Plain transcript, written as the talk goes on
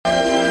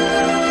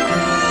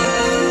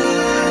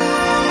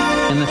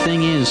And the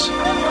thing is,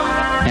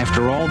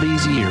 after all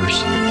these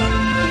years,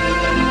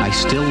 I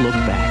still look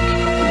back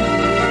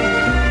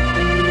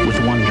with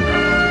wonder.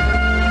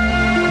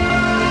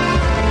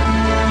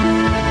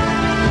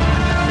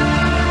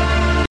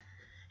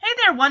 Hey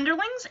there,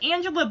 Wonderlings.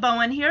 Angela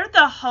Bowen here,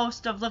 the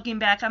host of Looking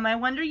Back on My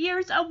Wonder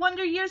Years, a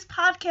Wonder Years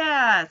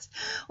podcast.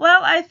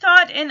 Well, I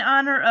thought in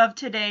honor of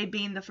today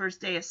being the first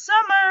day of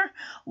summer,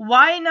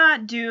 why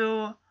not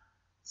do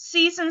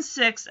Season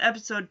 6,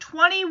 Episode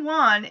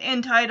 21,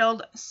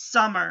 entitled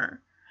Summer?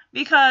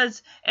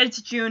 Because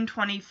it's June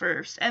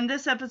 21st, and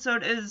this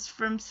episode is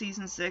from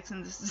Season 6,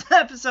 and this is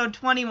Episode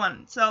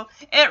 21, so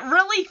it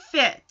really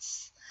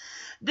fits.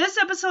 This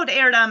episode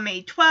aired on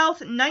May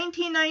 12th,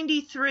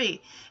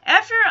 1993.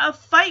 After a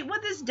fight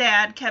with his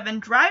dad, Kevin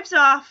drives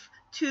off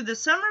to the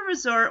summer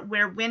resort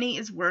where Winnie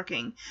is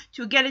working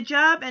to get a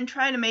job and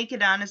try to make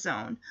it on his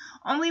own.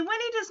 Only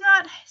Winnie does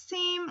not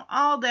seem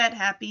all that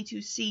happy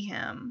to see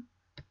him.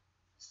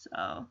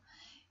 So,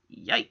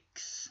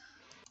 yikes.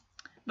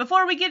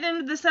 Before we get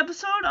into this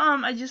episode,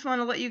 I just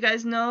want to let you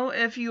guys know,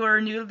 if you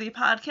are new to the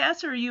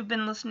podcast or you've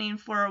been listening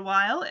for a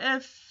while,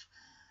 if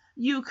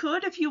you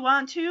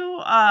want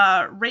to,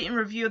 rate and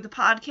review the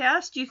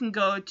podcast. You can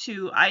go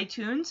to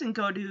iTunes and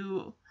go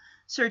to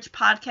search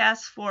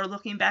podcasts for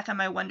Looking Back on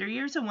My Wonder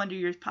Years, a Wonder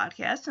Years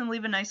podcast, and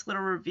leave a nice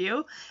little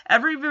review.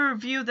 Every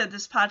review that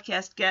this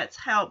podcast gets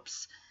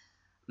helps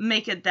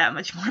make it that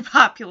much more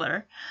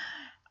popular.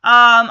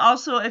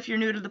 Also, if you're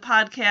new to the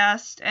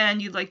podcast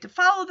and you'd like to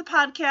follow the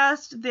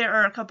podcast, there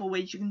are a couple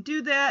ways you can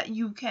do that.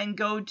 You can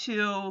go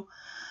to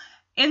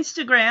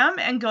Instagram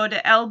and go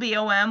to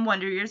LBOM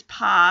Wonder Years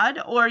Pod,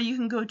 or you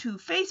can go to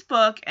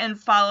Facebook and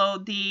follow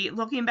the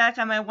Looking Back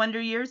on My Wonder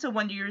Years, a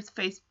Wonder Years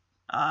podcast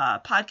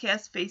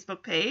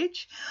Facebook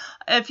page.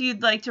 If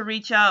you'd like to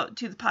reach out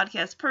to the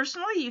podcast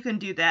personally, you can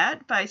do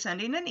that by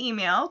sending an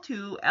email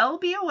to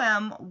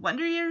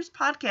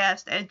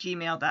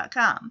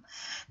lbomwonderyearspodcast@gmail.com.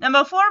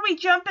 Now, before we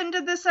jump into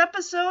this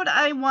episode,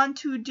 I want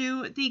to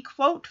do the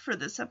quote for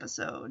this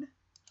episode.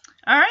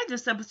 Alright,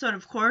 this episode,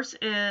 of course,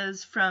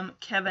 is from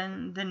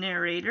Kevin, the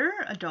narrator,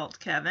 adult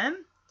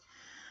Kevin.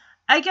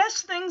 I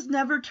guess things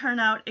never turn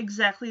out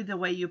exactly the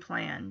way you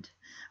planned.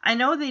 I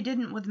know they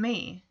didn't with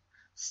me.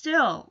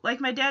 Still, like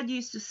my dad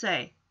used to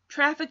say,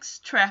 traffic's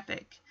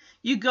traffic.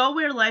 You go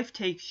where life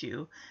takes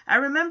you. I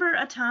remember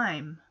a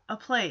time, a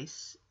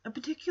place, a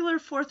particular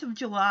 4th of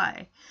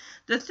July.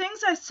 The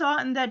things I saw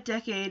in that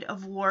decade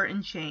of war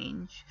and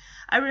change.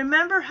 I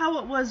remember how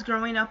it was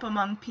growing up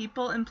among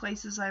people and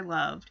places I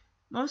loved.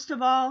 Most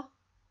of all,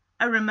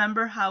 I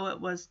remember how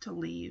it was to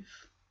leave.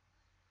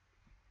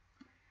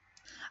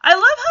 I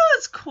love how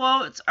his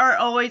quotes are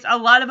always, a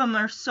lot of them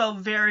are so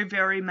very,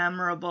 very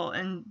memorable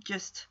and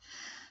just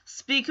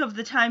speak of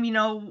the time,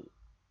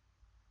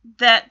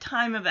 that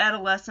time of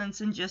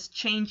adolescence and just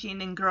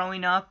changing and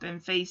growing up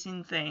and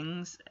facing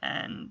things,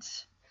 and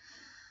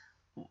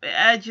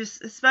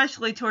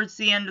especially towards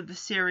the end of the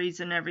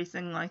series and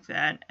everything like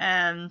that.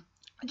 And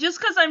just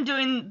because I'm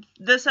doing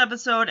this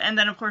episode and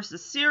then, of course, the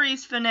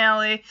series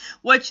finale,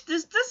 which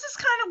this is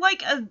kind of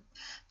like a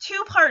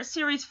two-part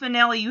series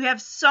finale. You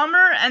have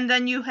summer, and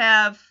then you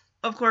have,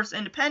 of course,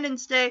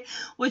 Independence Day,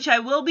 which I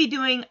will be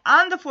doing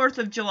on the 4th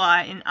of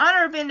July in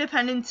honor of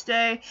Independence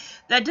Day.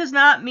 That does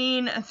not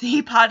mean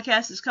the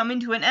podcast is coming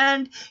to an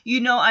end.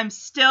 I'm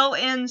still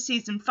in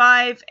Season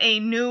 5.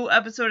 A new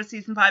episode of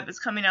Season 5 is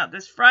coming out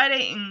this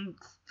Friday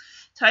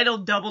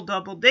entitled Double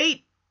Double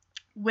Date.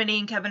 Winnie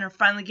and Kevin are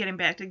finally getting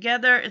back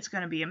together. It's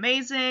going to be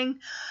amazing.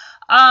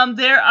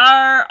 There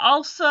are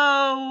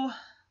also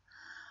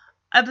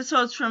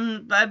episodes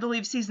from, I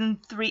believe, Season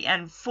 3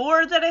 and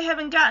 4 that I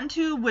haven't gotten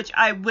to, which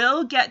I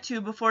will get to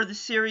before the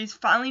series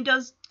finally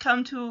the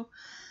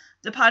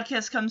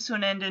podcast comes to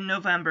an end in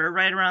November,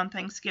 right around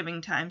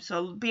Thanksgiving time.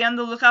 So be on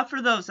the lookout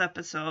for those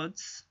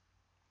episodes.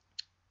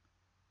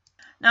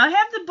 Now, I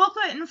have the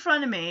booklet in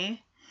front of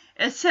me.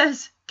 It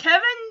says,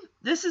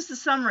 this is the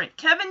summary.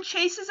 Kevin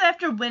chases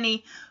after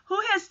Winnie, who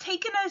has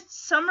taken a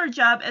summer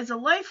job as a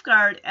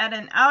lifeguard at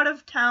an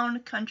out-of-town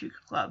country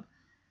club.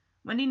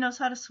 Winnie knows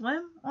how to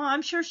swim? Well,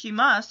 I'm sure she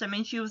must. I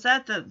mean, she was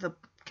at the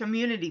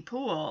community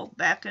pool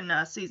back in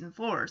Season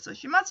 4, so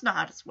she must know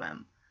how to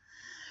swim.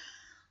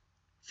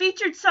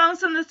 Featured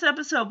songs in this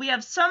episode, we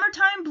have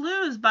Summertime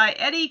Blues by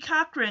Eddie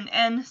Cochran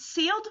and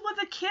Sealed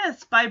with a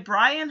Kiss by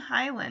Brian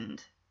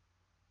Hyland.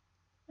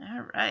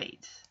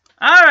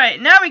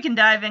 Alright, now we can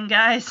dive in,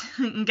 guys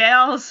and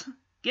gals.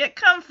 Get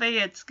comfy,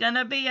 it's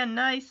gonna be a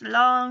nice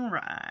long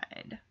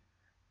ride.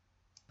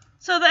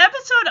 So the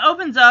episode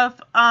opens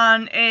up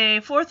on a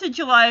 4th of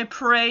July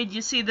parade.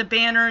 You see the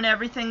banner and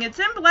everything. It's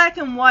in black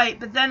and white,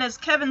 but then as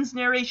Kevin's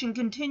narration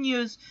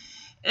continues,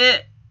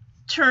 it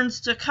turns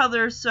to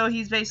color, so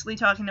he's basically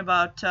talking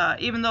about,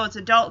 even though it's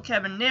adult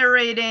Kevin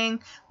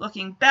narrating,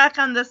 looking back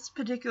on this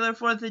particular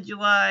 4th of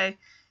July,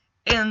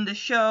 in the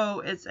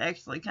show, it's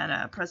actually kind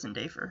of present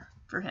day for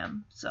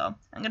him. So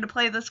I'm going to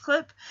play this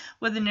clip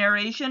with the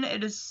narration.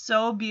 It is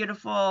so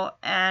beautiful,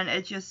 and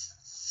it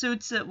just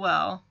suits it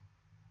well.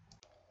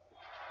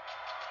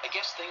 Hey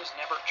guess things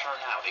never turn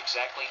out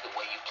exactly the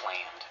way you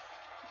planned.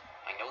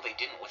 I know they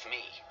didn't with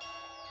me.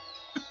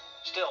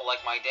 Still,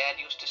 like my dad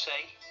used to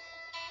say,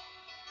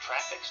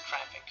 traffic's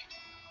traffic.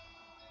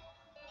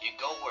 You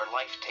go where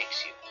life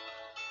takes you.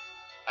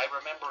 I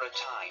remember a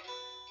time,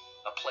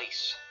 a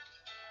place,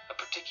 a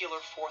particular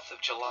 4th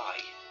of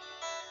July,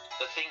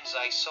 the things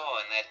I saw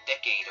in that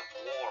decade of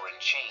war and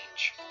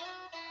change.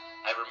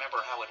 I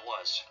remember how it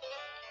was,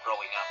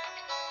 growing up,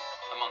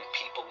 among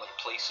people and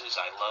places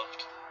I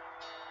loved.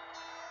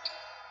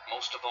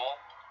 Most of all,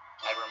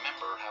 I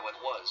remember how it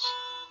was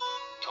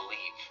to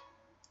leave.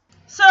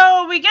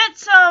 So we get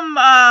some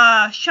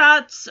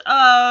shots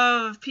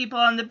of people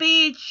on the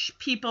beach,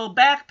 people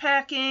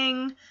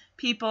backpacking,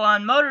 people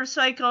on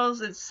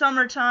motorcycles. It's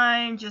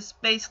summertime,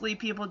 just basically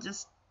people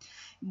just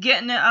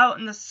getting it out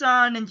in the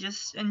sun and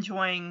just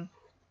enjoying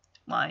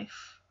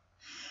life.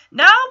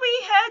 Now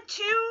we head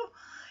to,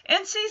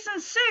 in season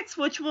 6,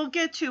 which we'll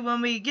get to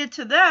when we get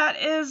to that,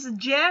 is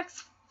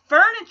Jack's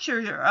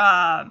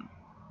furniture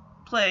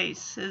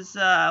place, his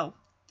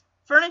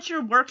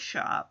furniture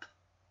workshop.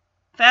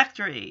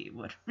 Factory,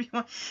 whatever you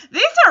want.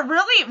 These are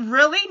really,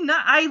 really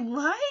not. I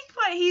like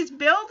what he's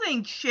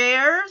building.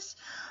 Chairs,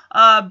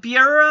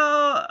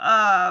 bureaus,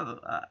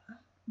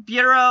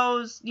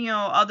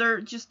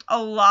 other, just a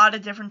lot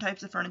of different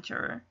types of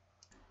furniture.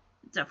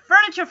 It's a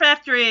furniture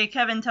factory,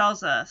 Kevin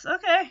tells us.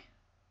 Okay.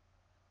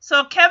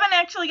 So Kevin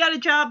actually got a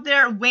job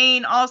there.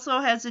 Wayne also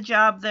has a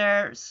job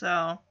there,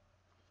 so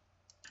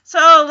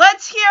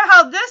let's hear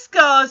how this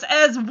goes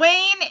as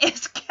Wayne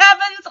is Kevin's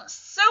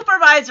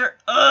supervisor.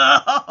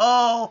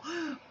 Oh,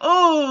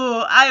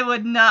 I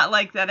would not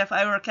like that if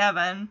I were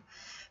Kevin.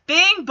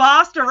 Being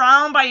bossed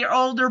around by your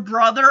older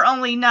brother,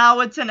 only now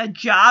it's in a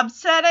job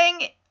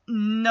setting?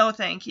 No,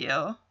 thank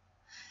you.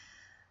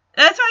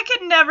 That's why I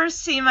could never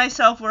see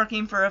myself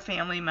working for a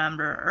family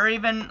member. Or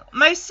even,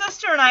 my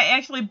sister and I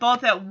actually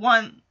both at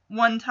one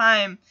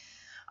time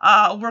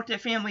worked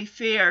at Family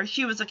Fare.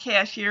 She was a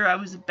cashier, I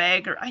was a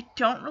bagger. I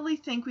don't really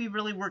think we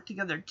really worked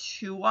together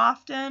too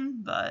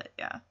often, but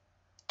yeah.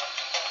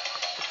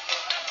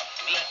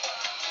 Me?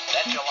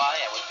 That July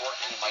I was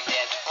working in my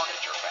dad's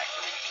furniture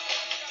factory,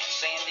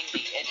 sanding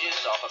the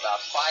edges off about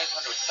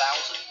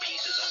 500,000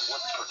 pieces of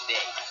wood per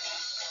day.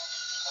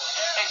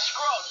 Hey,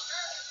 Scrooge,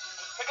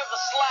 pick up the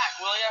slack,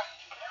 will ya?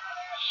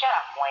 Shut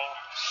up, Wayne.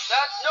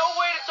 That's no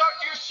way to talk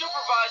to your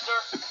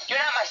supervisor.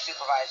 You're not my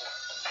supervisor.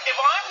 If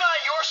I'm not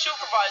your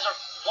supervisor,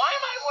 why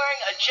am I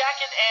wearing a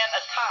jacket and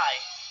a tie?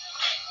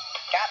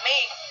 Got me.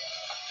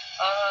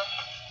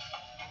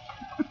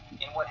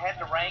 In what had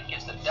to rank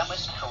as the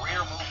dumbest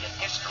career move in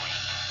history,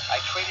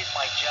 I traded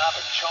my job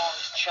at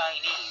Chong's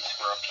Chinese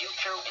for a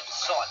future in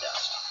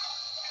sawdust.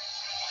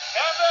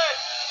 Kevin,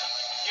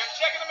 you're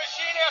checking the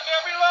machine after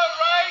every load,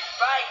 right?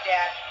 Right,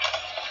 Dad.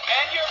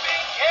 And you're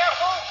being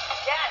careful?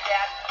 Yeah,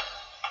 Dad.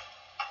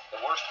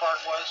 The worst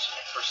part was,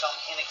 for some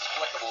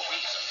inexplicable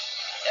reason,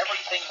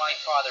 everything my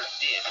father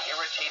did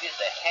irritated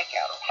the heck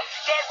out of me.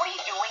 Dad, what are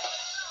you doing?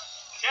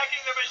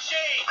 Checking the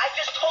machine. I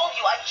just told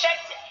you, I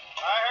checked it.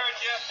 I heard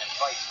you. And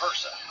vice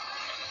versa.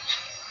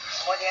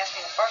 So why'd you ask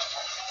me in the first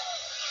place?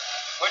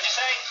 What'd you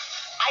say?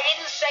 I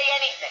didn't say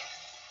anything.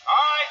 All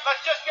right,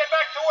 let's just get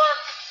back to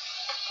work.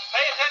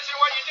 Pay attention to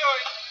what you're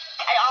doing.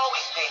 I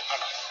always pay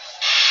attention.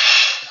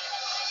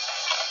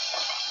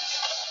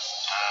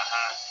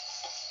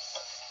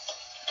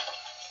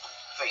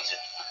 Face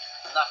it,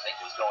 nothing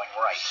was going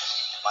right.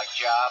 My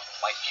job,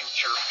 my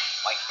future,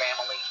 my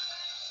family.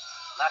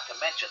 Not to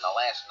mention the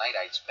last night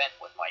I'd spent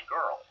with my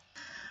girl.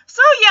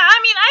 So yeah, I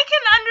mean, I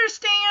can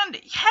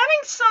understand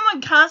having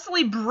someone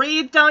constantly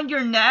breathe down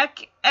your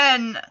neck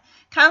and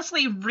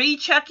constantly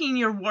rechecking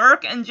your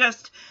work and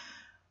just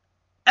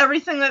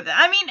everything like that.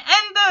 I mean,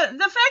 and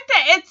the fact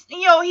that it's,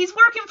 he's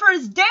working for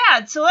his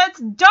dad, so that's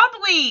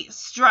doubly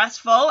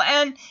stressful,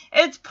 and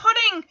it's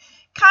putting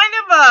kind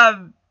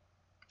of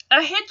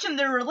a hitch in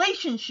their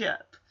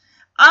relationship.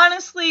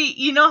 Honestly,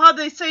 you know how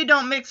they say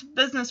don't mix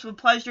business with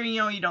pleasure,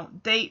 you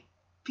don't date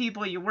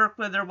people you work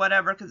with or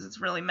whatever because it's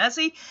really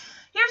messy.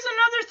 Here's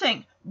another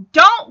thing.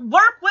 Don't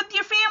work with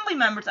your family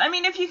members. I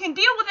mean, if you can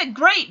deal with it,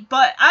 great,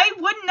 but I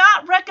would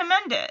not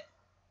recommend it.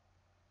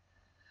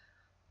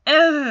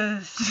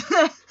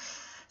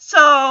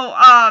 So,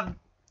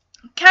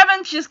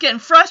 Kevin's just getting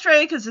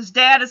frustrated because his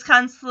dad is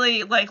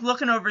constantly,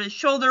 looking over his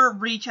shoulder,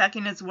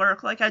 rechecking his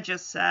work, like I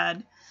just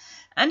said.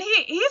 And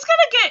it's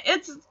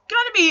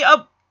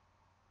gonna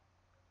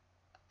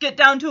get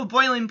down to a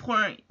boiling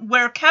point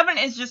where Kevin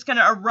is just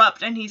gonna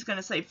erupt and he's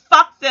gonna say,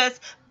 fuck this,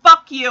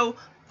 fuck you,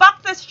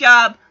 fuck this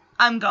job,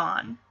 I'm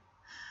gone.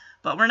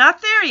 But we're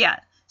not there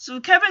yet. So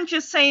Kevin's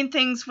just saying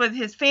things with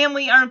his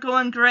family aren't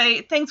going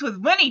great. Things with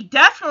Winnie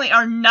definitely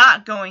are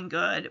not going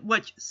good,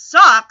 which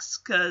sucks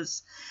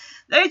because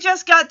they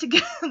just got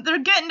together. They're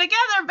getting back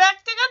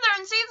together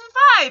in season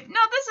 5. No,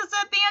 this is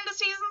at the end of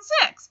season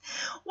 6.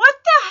 What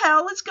the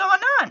hell is going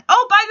on?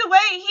 Oh, by the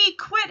way, he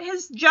quit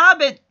his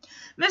job at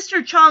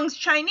Mr. Chong's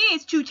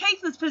Chinese to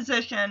take this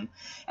position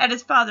at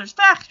his father's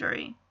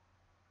factory.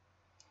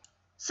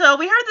 So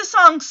we heard the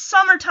song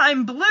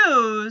Summertime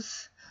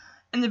Blues.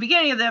 in the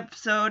beginning of the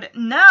episode.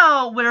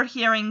 Now we're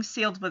hearing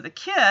Sealed with a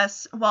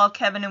Kiss while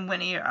Kevin and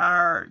Winnie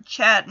are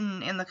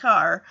chatting in the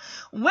car.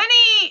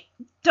 Winnie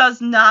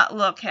does not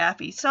look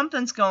happy.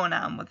 Something's going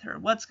on with her.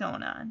 What's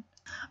going on?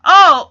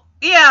 Oh,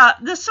 yeah,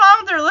 the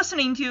song they're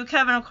listening to,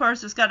 Kevin, of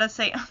course, has got to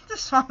say,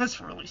 this song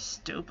is really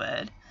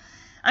stupid.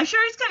 I'm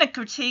sure he's going to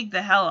critique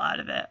the hell out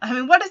of it. I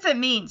mean, what does it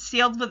mean?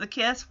 Sealed with a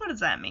kiss? What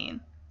does that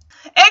mean?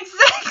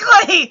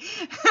 Exactly!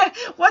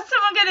 What's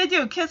someone going to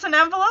do? Kiss an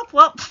envelope?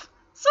 Well,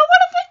 so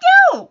what if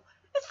they do?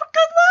 It's for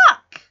good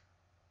luck.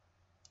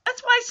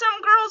 That's why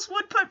some girls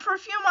would put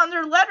perfume on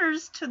their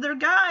letters to their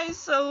guys,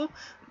 so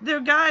their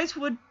guys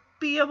would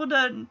be able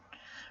to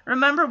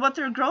remember what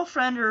their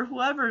girlfriend or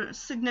whoever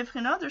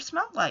significant other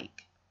smelled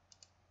like.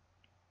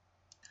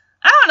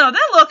 I don't know,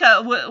 that look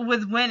at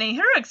with Winnie,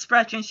 her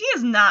expression, she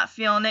is not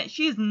feeling it.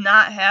 She is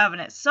not having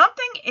it.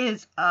 Something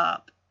is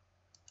up.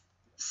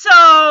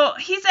 So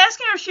he's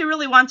asking her if she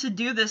really wants to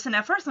do this, and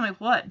at first I'm like,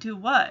 what? Do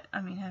what?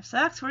 I mean, have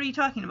sex? What are you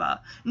talking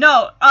about?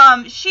 No,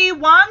 she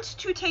wants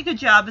to take a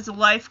job as a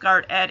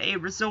lifeguard at a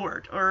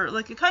resort or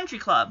like a country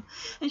club.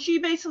 And she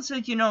basically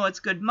said, it's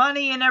good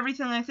money and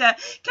everything like that.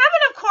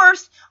 Kevin, of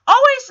course,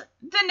 always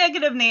the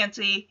negative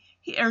Nancy,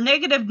 or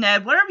negative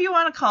Ned, whatever you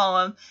want to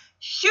call him,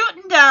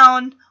 shooting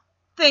down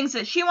things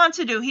that she wants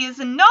to do. He is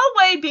in no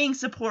way being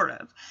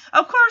supportive.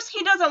 Of course,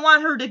 he doesn't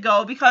want her to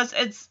go because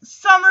it's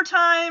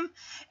summertime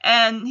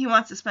and he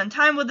wants to spend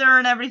time with her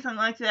and everything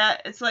like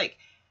that. It's like,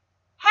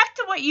 heck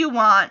to what you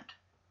want.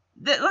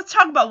 Let's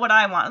talk about what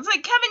I want. It's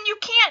like, Kevin, you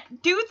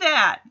can't do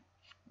that.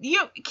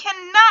 You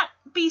cannot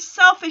be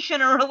selfish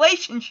in a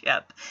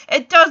relationship.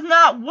 It does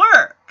not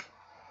work.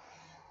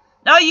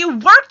 Now, you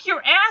worked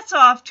your ass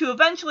off to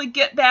eventually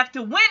get back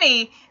to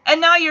Winnie, and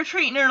now you're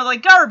treating her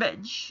like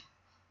garbage.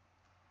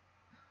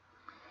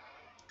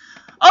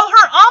 Oh,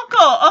 her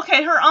uncle!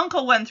 Okay, her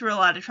uncle went through a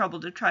lot of trouble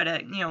to try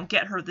to,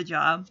 get her the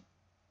job.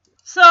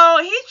 So,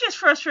 he's just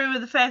frustrated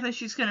with the fact that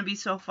she's going to be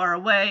so far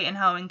away and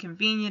how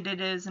inconvenient it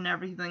is and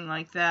everything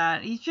like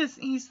that.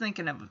 He's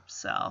thinking of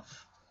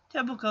himself.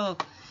 Typical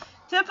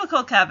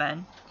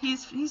Kevin.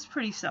 He's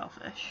pretty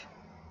selfish.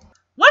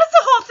 What is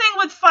the whole thing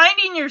with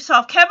finding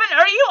yourself? Kevin,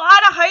 are you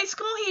out of high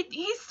school?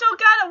 He's still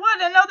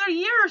got, another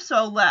year or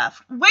so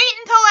left. Wait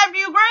until after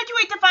you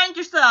graduate to find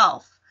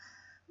yourself.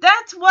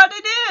 That's what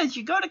it is.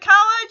 You go to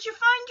college, you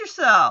find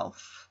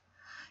yourself.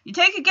 You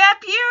take a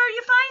gap year,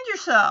 you find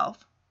yourself.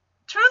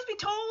 Truth be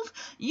told,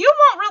 you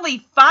won't really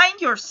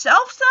find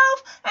yourself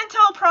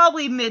until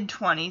probably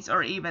mid-20s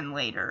or even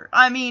later.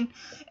 I mean,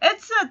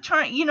 it's a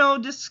turn,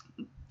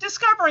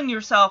 discovering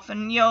yourself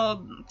and,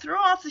 throw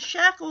off the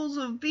shackles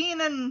of being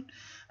an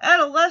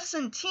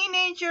adolescent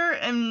teenager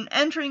and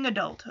entering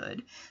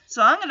adulthood.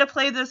 So I'm going to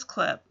play this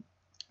clip.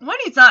 When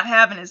he's not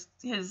having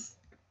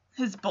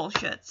his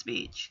bullshit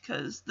speech,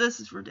 because this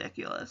is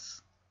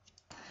ridiculous.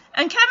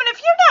 And Kevin, if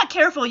you're not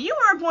careful, you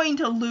are going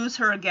to lose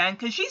her again,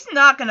 because she's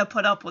not going to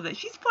put up with it.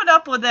 She's put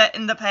up with it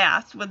in the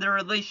past with their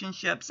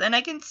relationships, and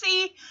I can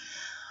see,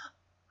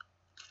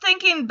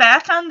 thinking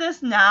back on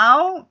this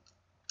now,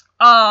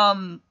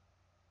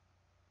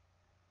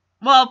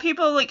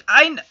 people like,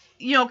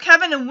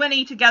 Kevin and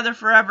Winnie together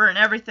forever and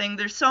everything,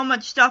 there's so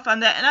much stuff on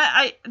that, and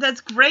I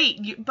that's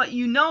great, but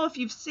if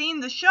you've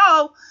seen the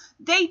show,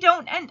 they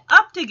don't end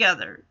up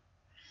together.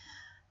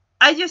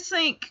 I just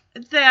think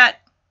that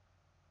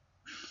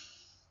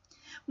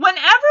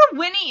whenever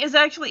Winnie is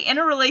actually in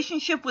a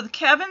relationship with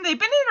Kevin, they've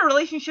been in a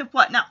relationship,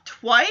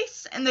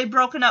 twice? And they've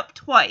broken up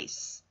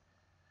twice.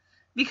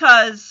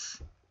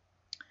 Because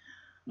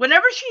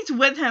whenever she's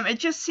with him, it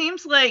just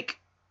seems like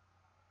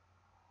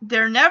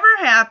they're never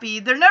happy.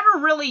 They're never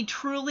really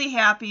truly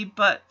happy,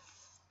 but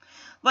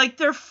like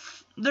they're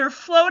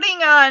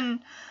floating on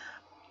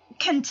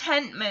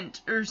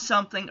contentment or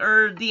something,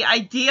 or the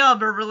idea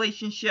of a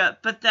relationship,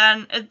 but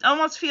then it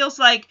almost feels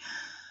like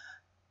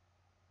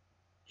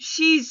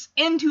she's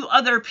into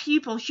other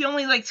people. She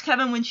only likes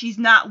Kevin when she's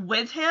not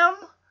with him,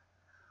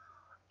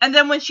 and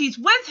then when she's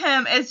with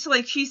him, it's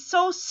like she's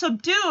so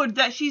subdued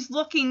that she's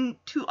looking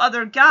to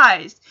other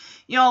guys,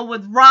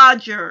 with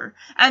Roger,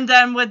 and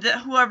then with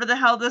whoever the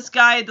hell this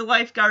guy, the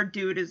lifeguard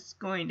dude, is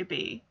going to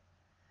be.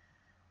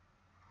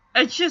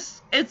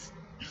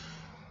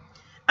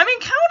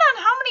 Count on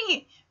how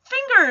many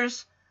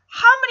fingers,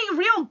 how many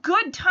real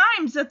good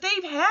times that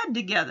they've had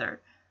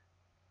together.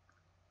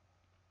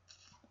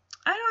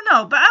 I don't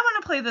know, but I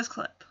want to play this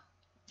clip.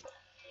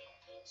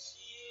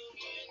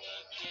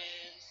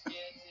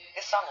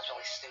 This song is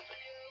really stupid.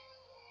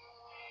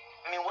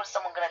 What is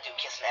someone gonna do?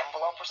 Kiss an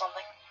envelope or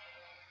something?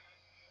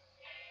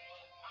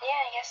 Yeah,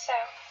 I guess so.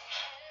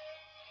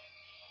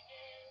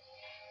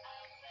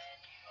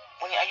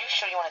 Winnie, are you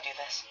sure you want to do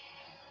this?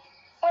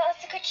 Well,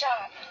 it's a good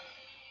job.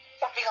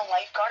 Not being a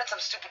lifeguard at some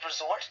stupid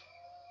resort?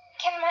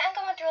 Kevin, my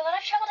uncle went through a lot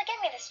of trouble to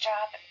get me this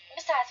job.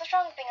 Besides, what's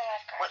wrong with being a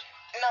lifeguard? What?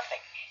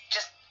 Nothing.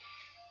 Just...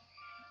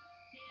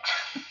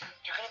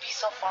 You're gonna be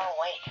so far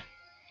away.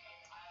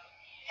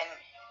 And...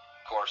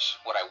 Of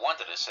course, what I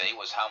wanted to say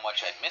was how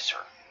much I'd miss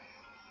her.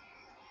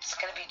 It's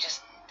gonna be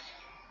just...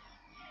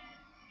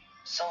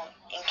 so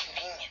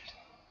inconvenient.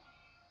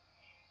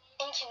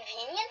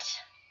 convenient?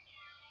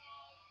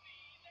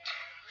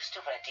 Whose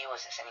stupid idea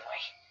was this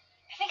anyway?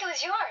 I think it was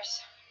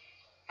yours.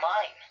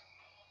 Mine.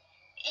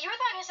 You were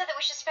the one who said that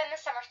we should spend the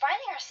summer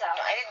finding ourselves.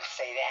 I didn't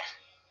say that.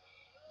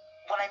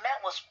 What I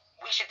meant was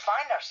we should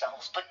find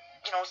ourselves, but,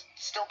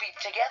 still be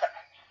together.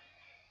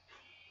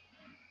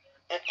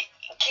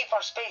 Keep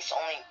our space,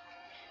 only...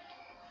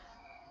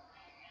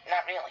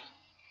 not really.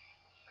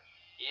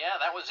 Yeah,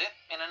 that was it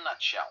in a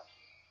nutshell.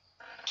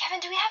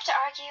 Kevin, do we have to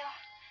argue?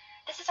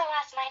 This is our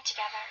last night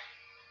together.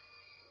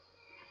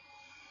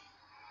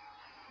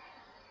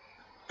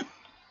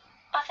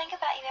 I'll think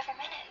about you every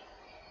minute.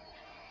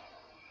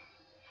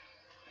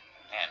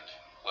 And,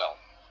 well,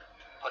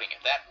 putting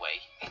it that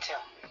way, Me too.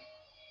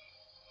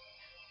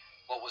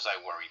 what was I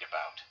worried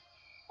about?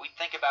 We'd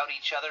think about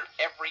each other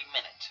every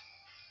minute.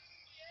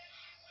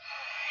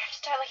 I have to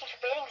start looking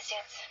for bathing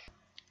suits.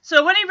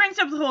 So when he brings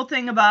up the whole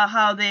thing about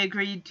how they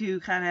agreed to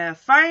kind of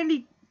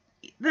find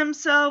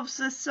themselves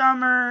this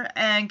summer,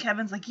 and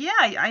Kevin's like,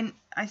 yeah,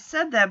 I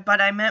said that,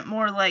 but I meant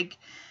more like,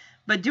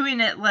 but doing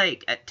it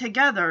like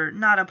together,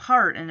 not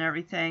apart and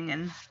everything,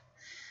 and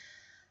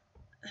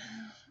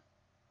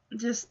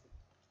just,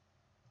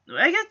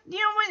 I guess,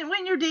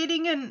 when you're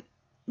dating and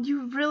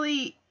you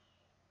really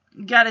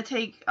got to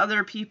take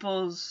other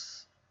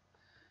people's,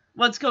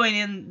 what's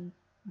going on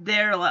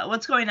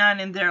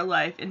in their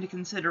life into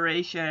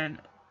consideration,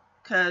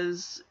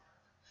 because,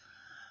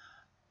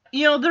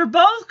 they're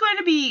both going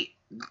to be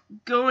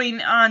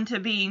going on to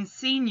being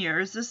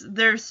seniors.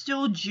 They're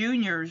still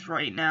juniors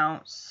right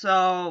now,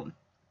 so,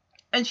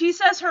 and she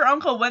says her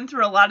uncle went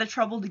through a lot of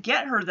trouble to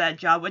get her that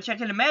job, which I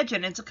can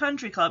imagine. It's a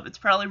country club. It's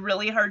probably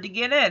really hard to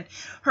get in.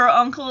 Her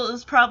uncle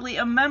is probably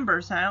a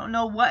member, so I don't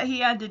know what he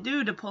had to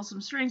do to pull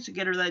some strings to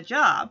get her that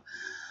job.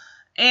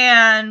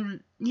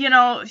 And,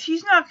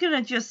 she's not going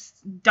to just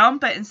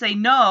dump it and say,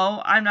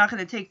 no, I'm not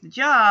going to take the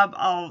job.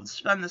 I'll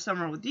spend the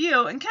summer with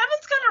you. And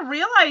Kevin's going to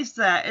realize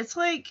that. It's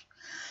like,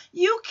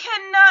 you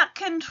cannot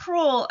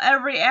control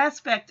every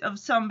aspect of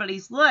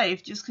somebody's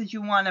life just because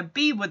you want to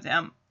be with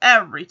them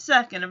every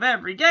second of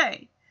every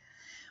day.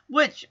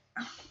 Which,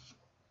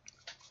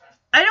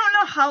 I don't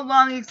know how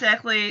long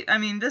exactly. I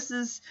mean, this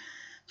is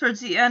towards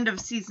the end of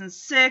season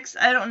 6.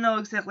 I don't know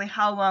exactly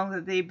how long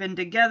that they've been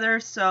together,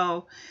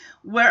 so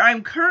where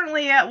I'm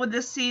currently at with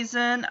this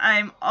season,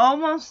 I'm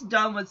almost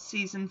done with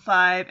season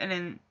 5, and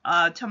then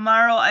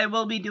tomorrow I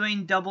will be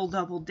doing Double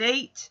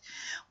Date,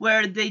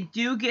 where they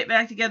do get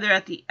back together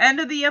at the end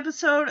of the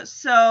episode,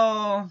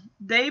 so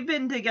they've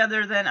been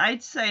together then,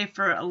 I'd say,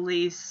 for at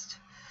least,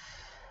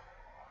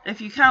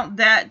 if you count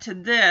that to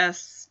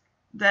this,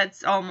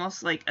 that's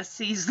almost like a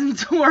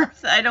season's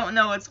worth. I don't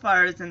know as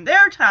far as in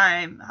their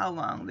time how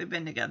long they've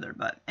been together,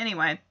 but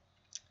anyway.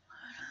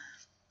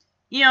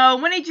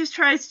 When he just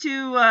tries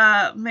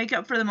to make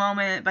up for the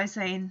moment by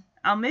saying,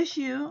 I'll miss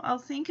you, I'll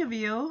think of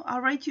you,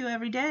 I'll write you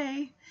every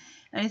day.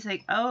 And he's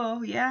like,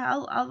 oh,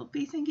 yeah, I'll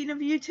be thinking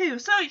of you too.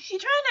 So she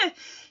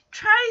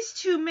tries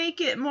to make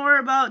it more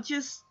about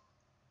just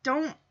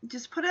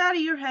put it out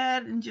of your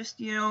head and just,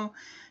 know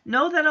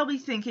that I'll be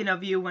thinking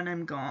of you when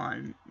I'm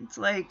gone. It's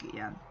like,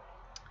 yeah.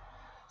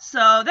 So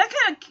that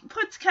kind of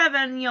puts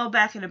Kevin,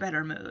 back in a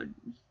better mood.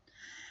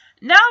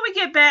 Now we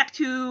get back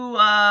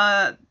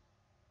to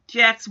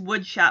Jack's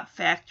woodshop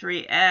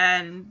factory,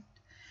 and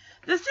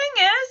the thing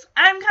is,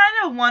 I'm kind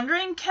of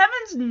wondering,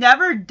 Kevin's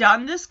never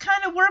done this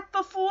kind of work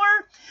before,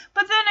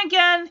 but then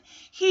again,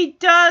 he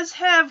does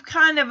have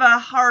kind of a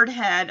hard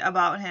head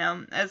about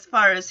him, as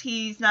far as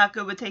he's not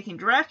good with taking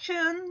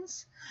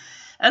directions,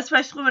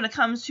 especially when it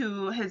comes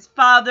to his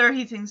father.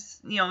 He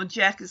thinks,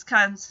 Jack is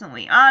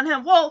constantly on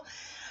him. Well,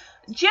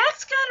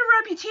 Jack's got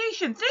a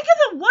reputation. Think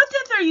of the wood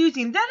that they're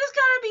using. That has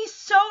got to be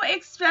so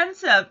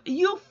expensive.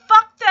 You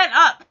fucked that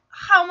up.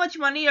 How much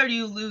money are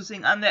you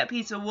losing on that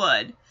piece of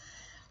wood?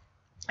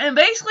 And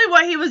basically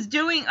what he was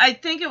doing, I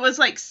think it was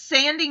like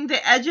sanding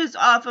the edges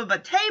off of a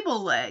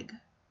table leg.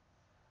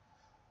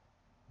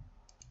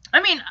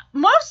 I mean,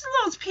 most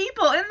of those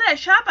people in that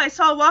shop I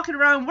saw walking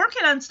around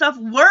working on stuff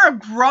were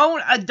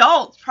grown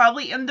adults,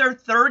 probably in their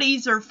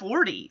 30s or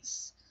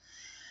 40s.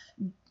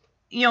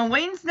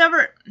 Wayne's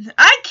never...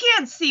 I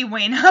can't see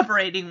Wayne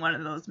operating one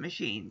of those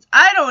machines.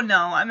 I don't know.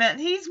 I mean,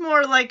 he's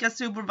more like a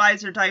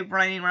supervisor type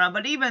running around,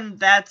 but even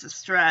that's a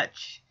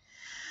stretch.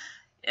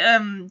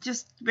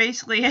 Just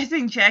basically, I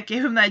think Jack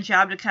gave him that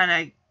job to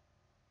kind of...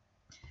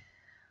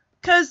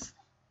 Because,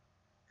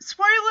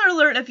 spoiler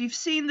alert, if you've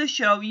seen the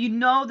show, you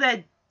know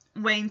that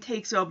Wayne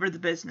takes over the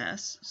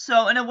business.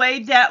 So, in a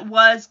way, that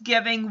was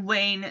giving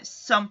Wayne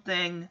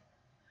something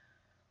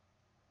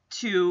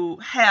to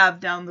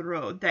have down the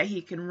road that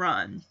he can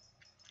run. And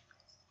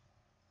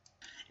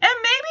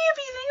maybe if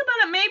you think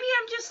about it, maybe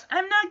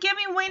I'm not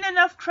giving Wayne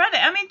enough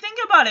credit. I mean, think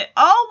about it.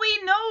 All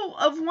we know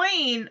of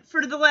Wayne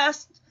for the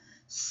last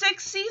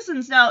 6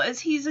 seasons now is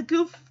he's a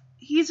goof.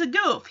 He's a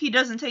goof. He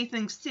doesn't take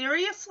things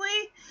seriously.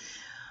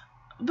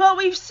 But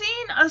we've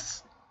seen a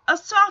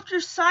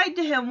softer side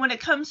to him when it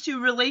comes to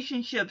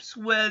relationships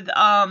with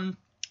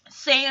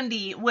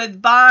Sandy,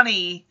 with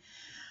Bonnie,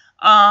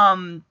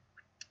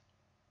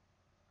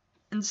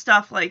 and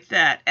stuff like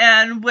that.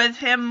 And with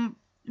him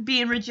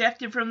being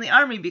rejected from the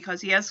army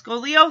because he has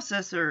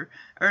scoliosis or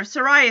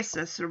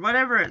psoriasis or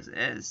whatever it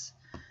is.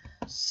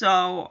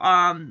 So,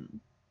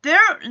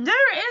 there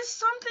is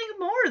something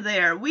more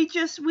there. We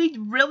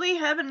really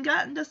haven't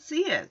gotten to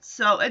see it.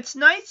 So it's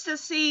nice to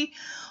see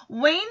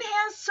Wayne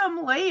has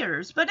some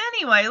layers. But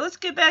anyway, let's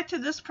get back to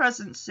this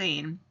present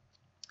scene.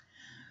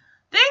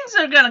 Things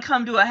are going to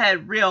come to a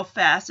head real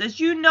fast, as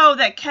you know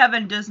that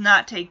Kevin does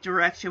not take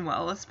direction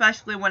well,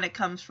 especially when it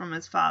comes from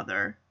his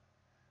father.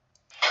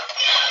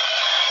 Kevin,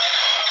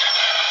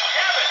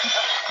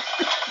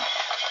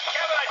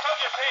 I told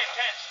you to pay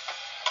attention.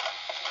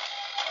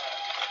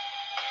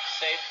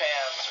 Safe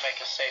hands make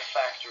a safe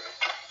factory.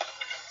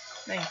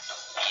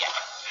 Thanks. Yeah.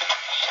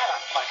 Shut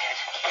up,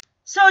 butthead.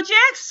 So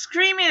Jack's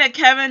screaming at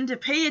Kevin to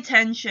pay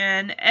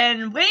attention,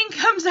 and Wayne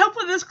comes up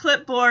with his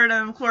clipboard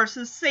and, of course,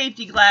 his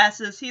safety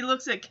glasses. He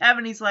looks at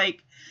Kevin, he's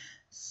like,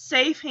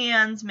 safe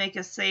hands make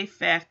a safe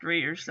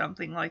factory or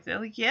something like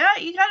that. Like, yeah,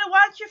 you gotta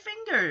watch your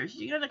fingers.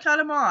 You're gonna cut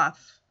them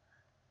off.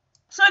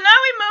 So now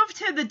we move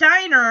to the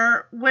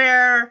diner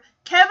where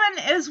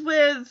Kevin is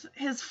with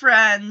his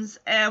friends,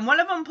 and one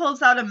of them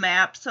pulls out a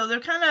map, so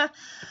they're kind of,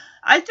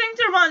 I think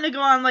they're wanting to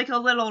go on like a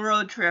little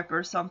road trip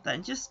or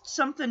something. Just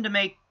something to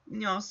make,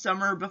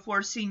 summer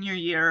before senior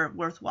year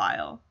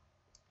worthwhile.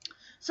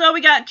 So we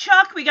got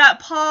Chuck, we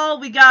got Paul,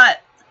 we got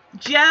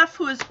Jeff,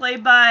 who is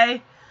played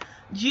by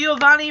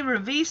Giovanni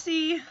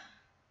Ribisi,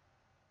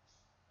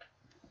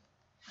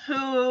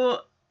 who,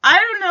 I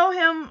don't know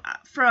him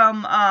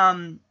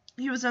from,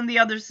 he was in The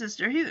Other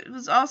Sister. He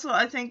was also,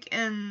 I think,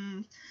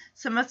 in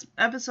some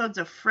episodes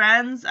of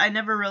Friends. I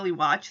never really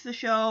watched the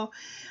show.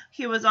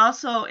 He was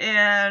also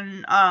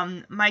in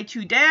My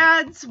Two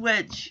Dads,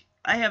 which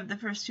I have the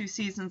first 2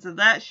 seasons of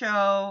that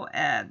show,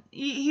 and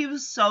he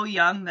was so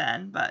young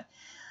then, but,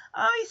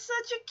 oh, he's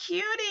such a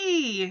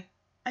cutie.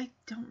 I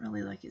don't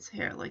really like his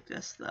hair like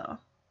this, though.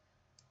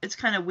 It's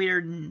kind of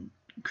weird and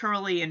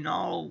curly and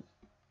all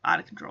out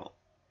of control.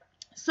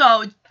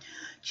 So,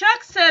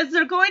 Chuck says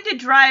they're going to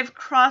drive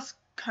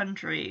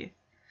cross-country.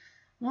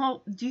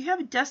 Well, do you have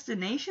a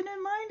destination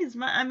in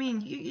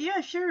mind?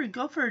 Yeah, sure,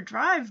 go for a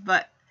drive,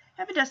 but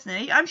have a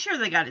destination. I'm sure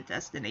they got a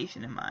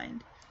destination in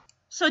mind.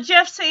 So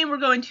Jeff's saying we're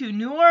going to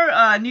New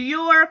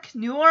York,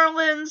 New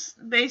Orleans.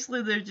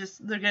 Basically,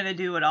 they're gonna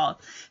do it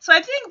all. So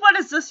I think, what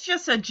is this,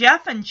 just a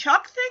Jeff and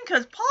Chuck thing?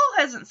 Because Paul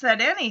hasn't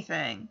said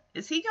anything.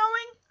 Is he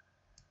going?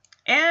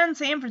 And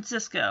San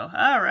Francisco.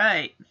 All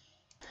right.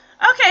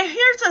 Okay,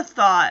 here's a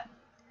thought.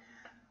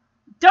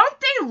 Don't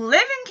they live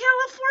in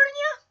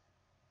California?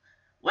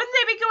 Wouldn't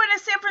they be going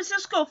to San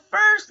Francisco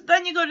first,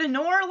 then you go to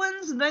New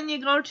Orleans, and then you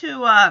go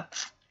to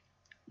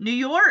New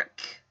York?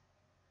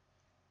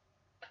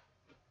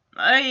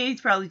 He's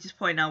probably just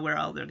pointing out where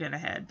all they're going to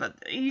head.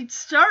 But you'd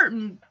start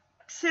in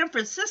San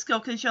Francisco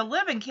because you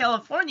live in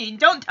California. And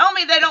don't tell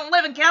me they don't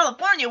live in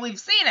California. We've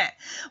seen it.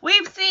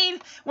 We've seen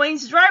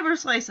Wayne's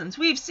driver's license.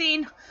 We've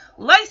seen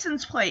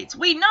license plates.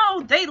 We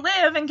know they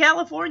live in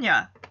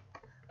California.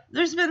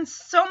 There's been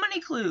so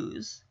many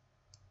clues.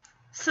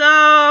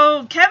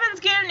 So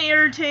Kevin's getting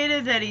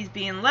irritated that he's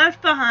being left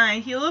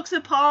behind. He looks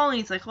at Paul and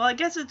he's like, well, I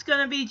guess it's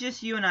going to be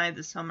just you and I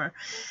this summer.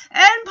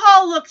 And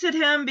Paul looks at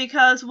him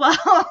because, well,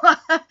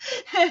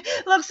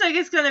 it looks like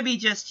it's going to be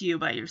just you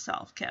by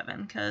yourself,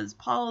 Kevin, because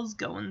Paul's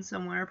going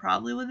somewhere,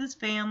 probably with his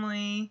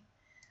family.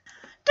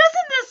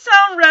 Doesn't this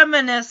sound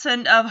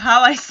reminiscent of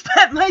how I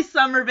spent my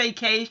summer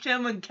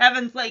vacation when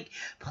Kevin's, like,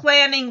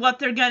 planning what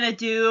they're gonna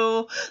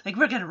do? Like,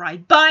 we're gonna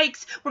ride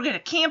bikes, we're gonna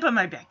camp in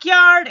my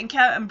backyard,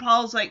 and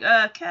Paul's like,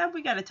 Kev,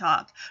 we gotta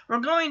talk. We're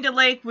going to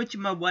Lake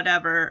Wichita,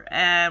 whatever,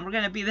 and we're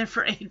gonna be there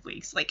for 8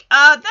 weeks. Like,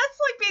 that's,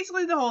 like,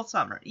 basically the whole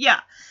summer. Yeah.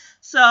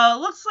 So,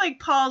 it looks like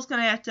Paul's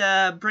gonna have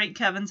to break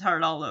Kevin's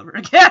heart all over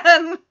again.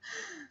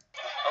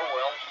 Oh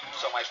well,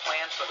 so my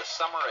plans for the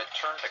summer had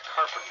turned to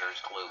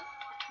carpenter's glue.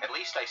 At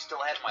least I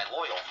still had my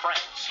loyal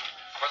friends.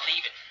 We're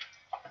leaving.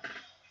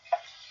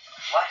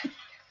 What?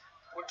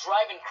 We're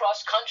driving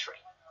cross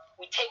country.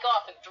 We take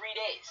off in 3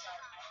 days.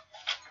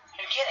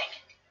 You're kidding.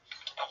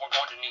 And we're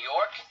going to New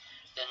York,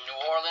 then New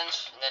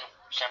Orleans, and then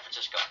San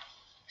Francisco.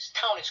 This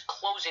town is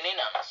closing in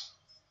on us.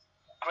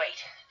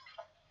 Great.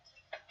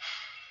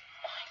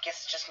 I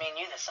guess it's just me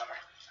and you this summer.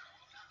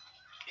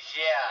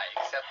 Yeah,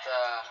 except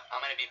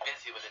I'm going to be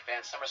busy with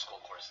advanced summer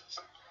school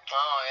courses.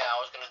 Oh, yeah, I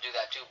was going to do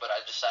that too, but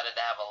I decided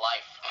to have a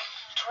life.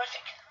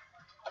 Terrific.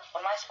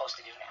 What am I supposed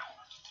to do now?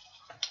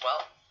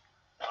 Well,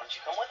 why don't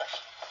you come with us?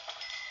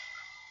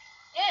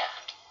 Yeah.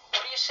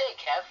 What do you say,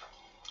 Kev?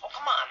 Oh,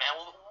 come on,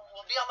 man.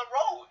 We'll be on the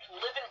road.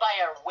 Living by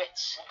our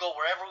wits. We'll go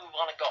wherever we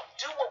want to go.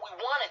 Do what we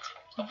want to do.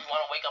 If we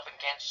want to wake up in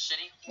Kansas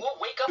City, we'll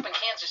wake up in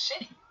Kansas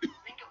City.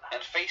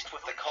 And faced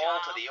with the call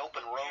to the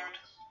open road,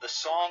 the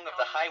song of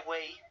the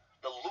highway,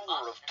 the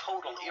lure of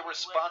total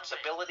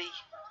irresponsibility,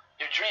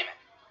 You're dreaming.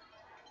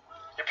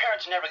 Your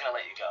parents are never going to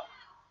let you go.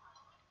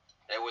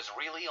 there was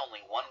really only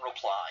one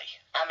reply.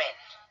 I'm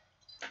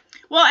in.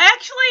 Well,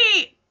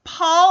 actually,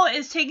 Paul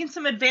is taking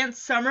some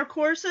advanced summer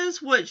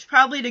courses, which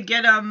probably to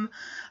get him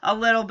a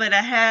little bit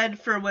ahead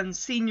for when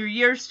senior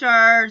year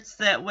starts.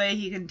 That way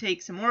he can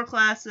take some more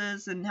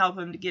classes and help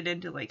him to get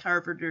into like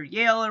Harvard or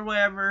Yale or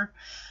whatever.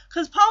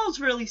 Because Paul's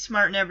really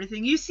smart and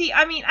everything. You see,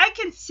 I mean, I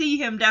can see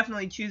him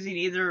definitely choosing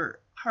either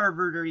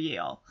Harvard or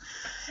Yale.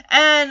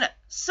 And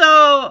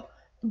so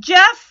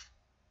Jeff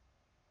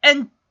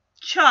and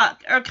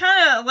Chuck are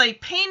kind of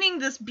like painting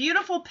this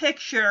beautiful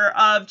picture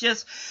of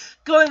just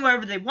going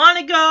wherever they want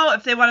to go.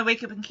 If they want to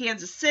wake up in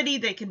Kansas City,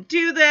 they can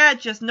do that.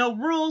 Just no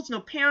rules,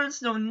 no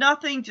parents, no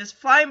nothing. Just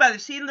flying by the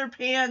seat of their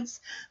pants,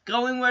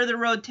 going where the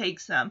road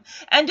takes them.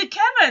 And to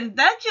Kevin,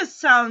 that just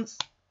sounds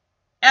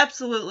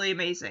absolutely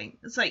amazing.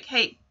 It's like,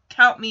 hey,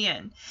 count me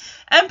in.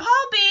 And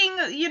Paul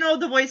being, you know,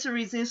 the voice of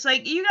reason, it's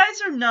like, you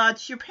guys are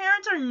nuts. Your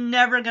parents are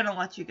never going to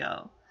let you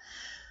go.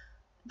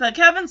 But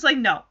Kevin's like,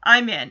 no,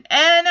 I'm in.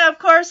 And, of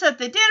course, at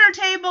the dinner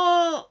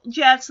table,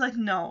 Jack's like,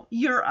 no,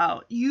 you're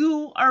out.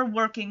 You are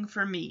working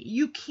for me.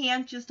 You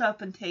can't just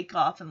up and take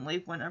off and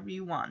leave whenever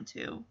you want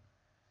to.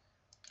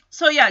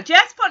 So, yeah,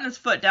 Jack's putting his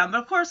foot down.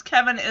 But, of course,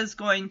 Kevin is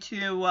going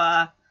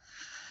to,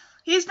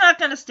 he's not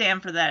going to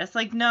stand for that. It's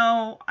like,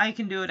 no, I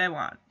can do what I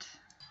want.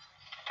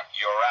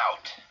 You're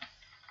out.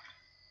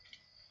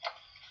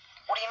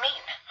 What do you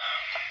mean?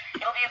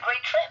 It'll be a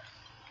great trip.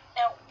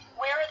 Now,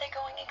 where are they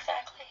going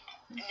exactly?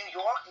 New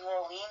York, New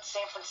Orleans,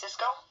 San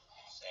Francisco?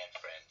 San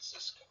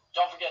Francisco.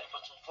 Don't forget to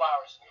put some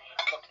flowers in your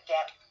hair. Look,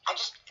 Dad, I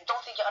just don't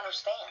think you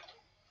understand.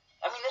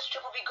 I mean, this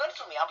trip will be good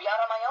for me. I'll be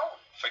out on my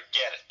own.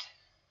 Forget it.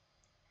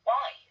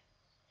 Why?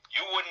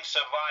 You wouldn't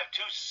survive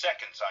 2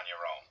 seconds on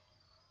your own.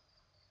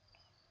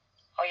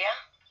 Oh, yeah?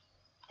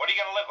 What are you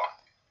going to live on?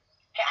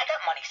 Hey, I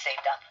got money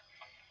saved up.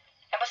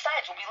 And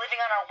besides, we'll be living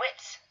on our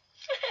wits.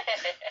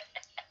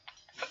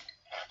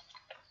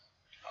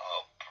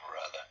 Oh,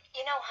 brother.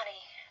 You know, honey,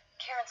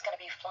 Karen's going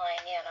to be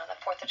flying in on the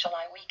 4th of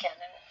July weekend,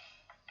 and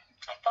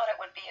I thought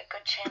it would be a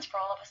good chance for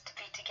all of us to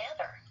be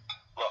together.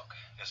 Look,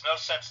 there's no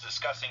sense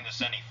discussing this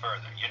any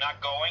further. You're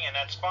not going, and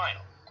that's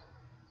final.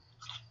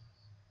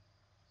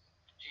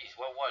 Geez,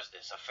 what was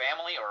this? A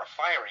family or a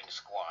firing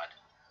squad?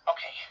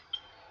 Okay.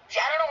 See,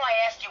 I don't know why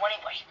I asked you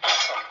anyway.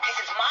 This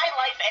is my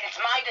life, and it's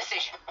my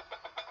decision.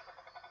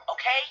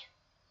 Okay?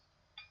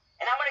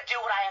 And I'm going to do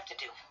what I have to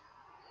do.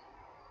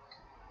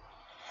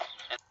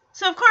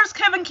 So, of course,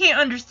 Kevin can't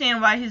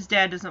understand why his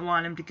dad doesn't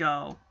want him to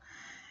go.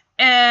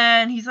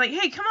 And he's like,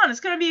 hey, come on,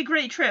 it's going to be a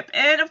great trip.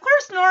 And, of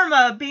course,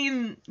 Norma,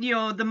 being, you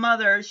know, the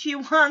mother, she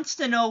wants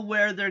to know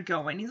where they're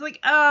going. He's like,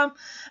 I don't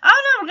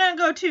know, we're going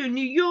to go to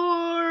New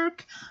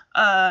York,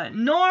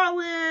 New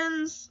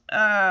Orleans,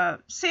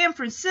 San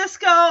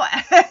Francisco.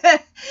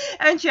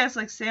 And Jeff's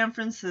like, San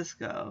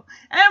Francisco.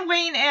 And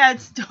Wayne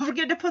adds, don't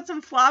forget to put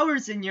some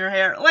flowers in your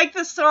hair. Like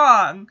the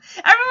song.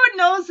 Everyone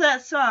knows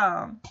that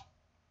song.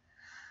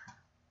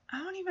 I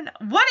don't even know.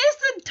 What is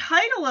the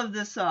title of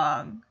the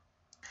song?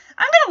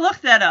 I'm going to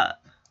look that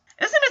up.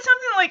 Isn't it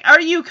something like, Are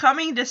You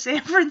Coming to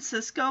San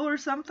Francisco or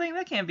something?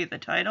 That can't be the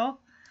title.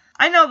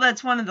 I know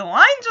that's one of the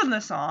lines on the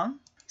song.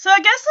 So I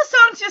guess the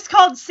song's just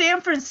called San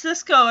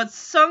Francisco. It's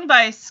sung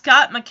by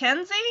Scott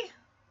McKenzie.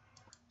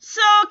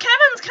 So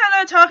Kevin's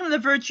kind of talking the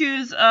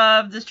virtues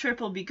of this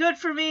trip will be good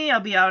for me. I'll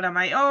be out on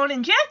my own.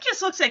 And Jack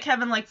just looks at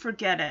Kevin like,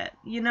 forget it.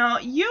 You know,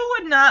 you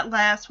would not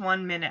last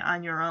 1 minute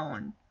on your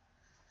own.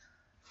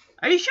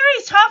 Are you sure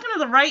he's talking to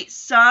the right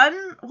son?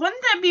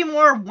 Wouldn't that be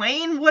more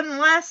Wayne wouldn't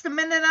last a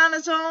minute on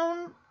his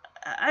own?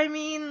 I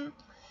mean,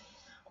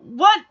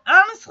 what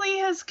honestly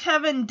has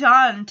Kevin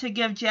done to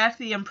give Jack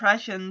the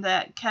impression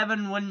that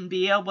Kevin wouldn't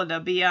be able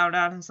to be out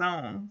on his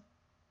own?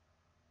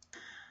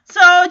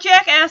 So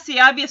Jack asks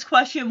the obvious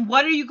question,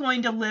 what are you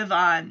going to live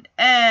on?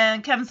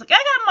 And Kevin's like, I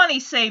got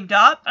money saved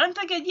up. I'm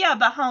thinking, yeah,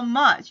 but how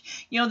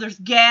much? You know, there's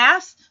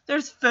gas,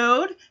 there's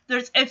food,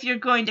 there's if you're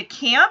going to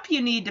camp,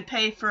 you need to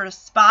pay for a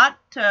spot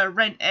to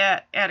rent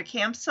at a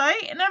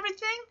campsite and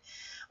everything.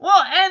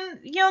 Well, and,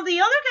 you know, the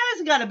other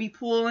guys got to be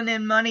pooling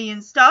in money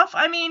and stuff.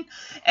 I mean,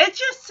 it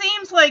just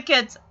seems like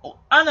it's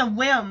on a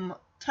whim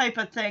type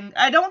of thing.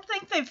 I don't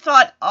think they've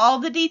thought all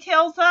the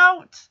details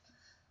out.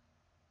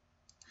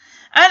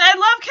 And I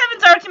love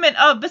Kevin's argument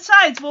of,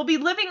 besides, we'll be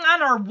living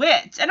on our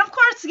wits. And, of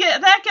course,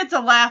 that gets a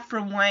laugh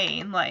from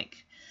Wayne.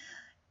 Like,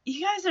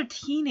 you guys are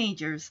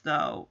teenagers,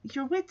 though.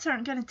 Your wits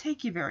aren't going to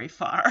take you very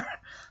far.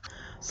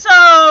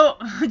 So,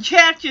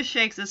 Jack just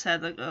shakes his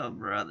head like, oh,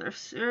 brother,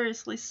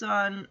 seriously,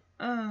 son?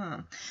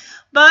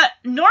 But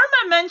Norma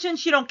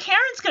mentions, you know,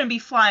 Karen's going to be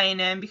flying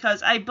in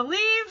because I believe...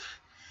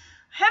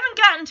 haven't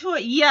gotten to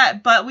it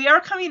yet, but we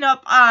are coming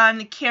up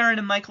on Karen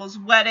and Michael's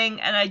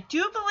wedding, and I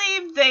do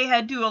believe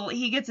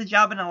he gets a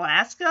job in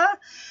Alaska,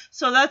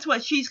 so that's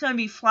what she's going to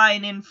be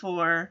flying in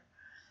for.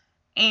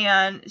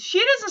 And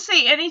she doesn't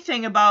say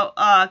anything about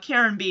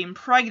Karen being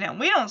pregnant.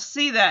 We don't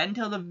see that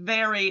until the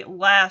very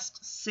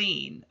last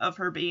scene of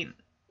her being,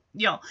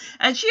 you know,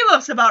 and she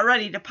looks about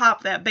ready to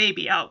pop that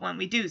baby out when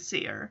we do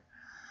see her.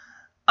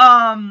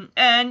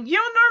 And, you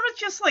know, Norma's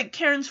just like,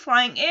 Karen's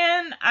flying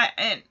in,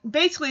 and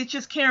basically it's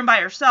just Karen by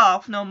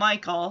herself, no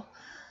Michael,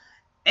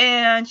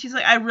 and she's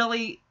like, I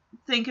really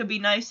think it'd be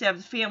nice to have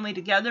the family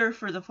together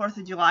for the 4th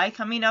of July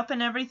coming up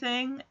and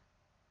everything.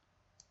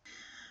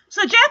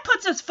 So Jack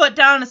puts his foot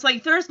down. It's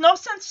like, there's no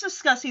sense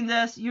discussing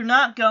this. You're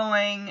not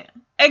going.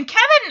 And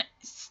Kevin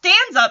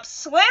stands up,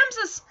 slams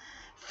his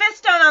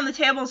fist down on the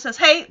table and says,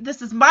 hey,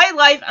 this is my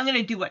life. I'm going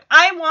to do what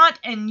I want,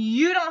 and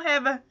you don't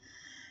have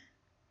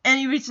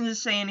any reason to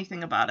say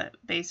anything about it,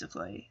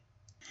 basically.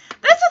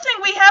 That's the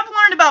thing we have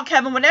learned about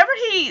Kevin. Whenever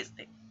he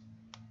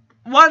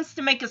wants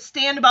to make a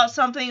stand about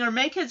something or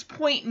make his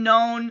point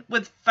known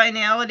with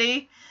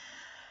finality,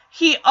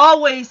 he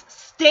always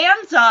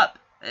stands up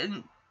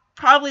and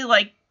probably,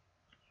 like,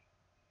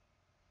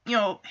 you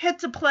know,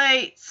 hits a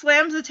plate,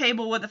 slams the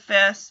table with a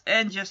fist,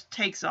 and just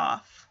takes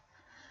off.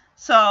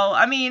 So,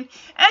 I mean,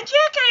 and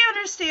Jack, I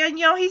understand,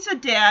 you know, he's a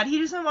dad. He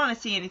doesn't want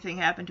to see anything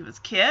happen to his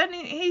kid.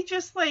 He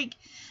just, like,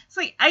 it's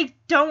like, I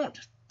don't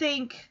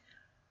think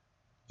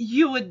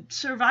you would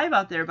survive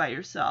out there by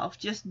yourself,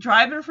 just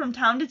driving from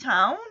town to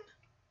town.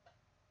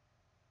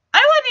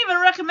 I wouldn't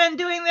even recommend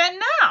doing that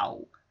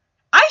now.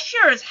 I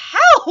sure as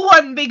hell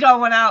wouldn't be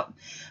going out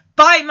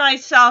by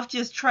myself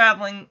just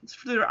traveling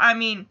through. I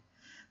mean,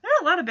 there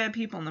are a lot of bad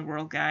people in the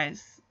world,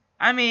 guys.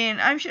 I mean,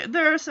 I'm sure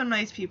there are some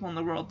nice people in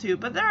the world too,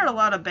 but there are a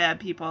lot of bad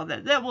people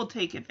that will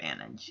take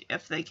advantage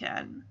if they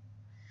can.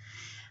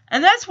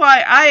 And that's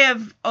why I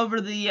have, over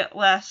the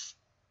last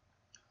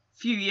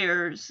few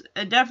years,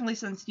 and definitely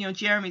since, you know,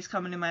 Jeremy's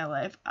come into my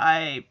life,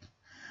 I've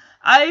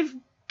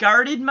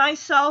guarded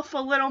myself a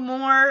little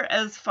more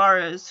as far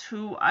as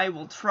who I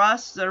will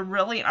trust. There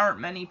really aren't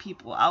many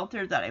people out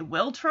there that I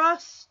will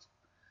trust,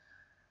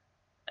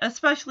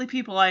 especially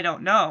people I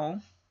don't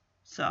know.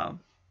 So,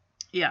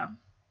 yeah.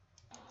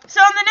 So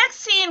in the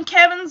next scene,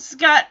 Kevin's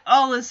got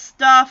all his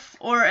stuff,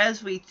 or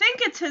as we think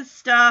it's his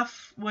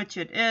stuff, which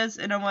it is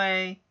in a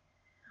way.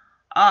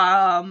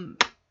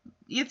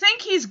 You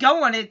think he's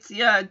going. It's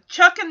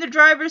Chuck in the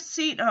driver's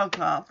seat. Oh,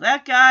 God.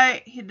 That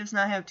guy, he does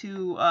not have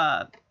two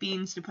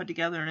beans to put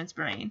together in his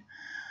brain.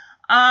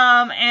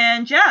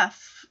 And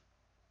Jeff.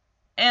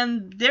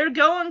 And they're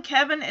going.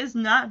 Kevin is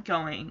not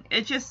going.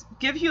 It just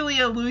gives you the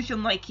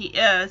illusion like he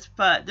is,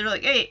 but they're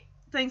like, hey,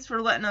 thanks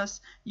for letting us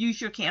use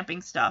your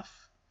camping stuff.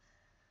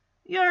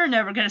 You're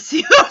never going to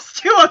see those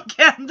two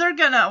again. They're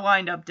going to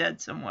wind up dead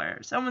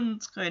somewhere.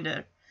 Someone's going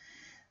to,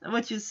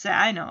 which is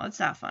sad. I know, it's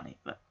not funny,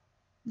 but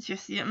it's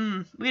just,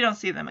 we don't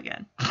see them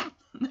again.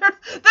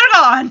 They're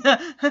gone. They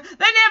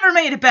never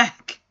made it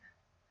back.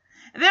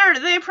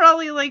 They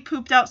probably, like,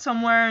 pooped out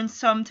somewhere in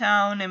some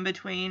town in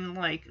between,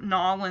 like,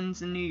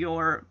 Nolans and New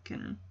York.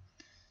 And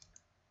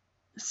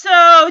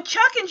so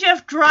Chuck and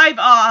Jeff drive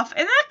off,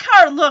 and that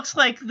car looks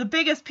like the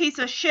biggest piece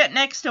of shit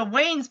next to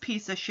Wayne's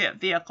piece of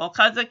shit vehicle,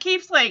 because it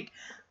keeps, like,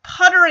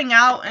 puttering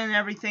out and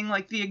everything,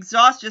 like the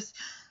exhaust just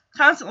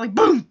constantly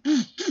boom,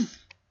 boom, boom.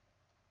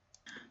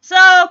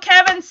 So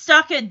Kevin's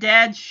stuck at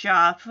Dad's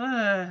shop.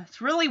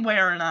 It's really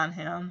wearing on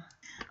him.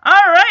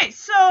 Alright,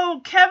 so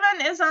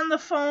Kevin is on the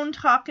phone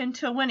talking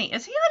to Winnie.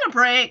 Is he on a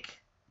break?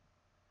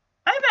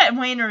 I bet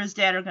Wayne or his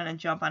dad are going to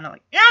jump on it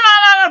like, you're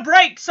not on a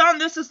break, son.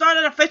 This is not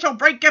an official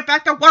break. Get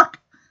back to work.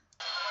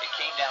 It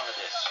came down to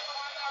this.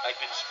 I'd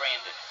been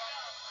stranded,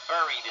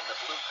 buried in the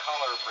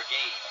blue-collar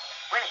brigade.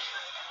 Winnie.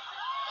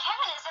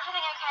 Kevin, is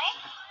everything okay?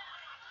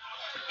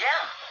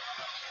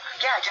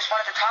 Yeah, I just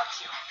wanted to talk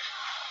to you.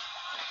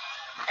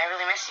 I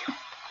really miss you.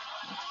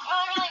 Well,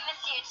 I really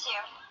miss you,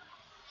 too.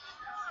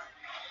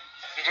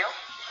 You do?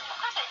 Of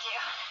course I do.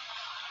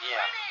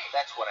 Yeah,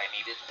 that's what I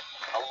needed.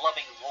 A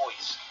loving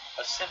voice,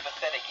 a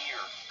sympathetic ear.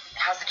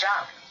 How's the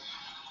job?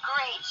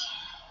 Great.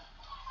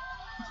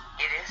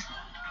 It is?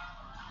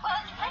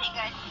 Well, it's pretty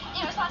good.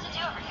 You know, there's lots to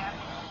do over here.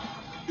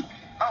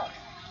 Oh,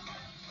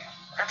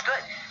 that's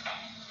good.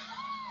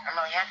 I'm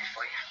really happy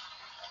for you.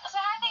 So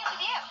how are things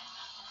with you?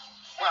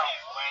 Well,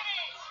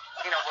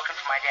 you know, working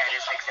for my dad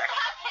isn't exactly...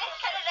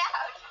 Cut it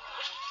out.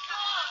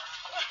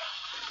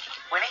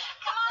 Winnie?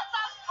 Come on,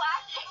 stop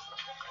splashing.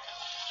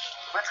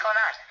 What's going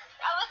on?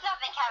 Oh, it's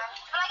nothing, Kevin.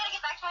 But I gotta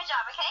get back to my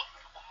job, okay?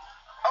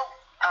 Oh,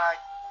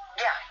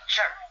 yeah,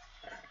 sure.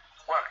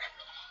 Work.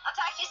 I'll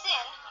talk to you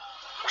soon.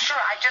 Well,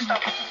 sure, I just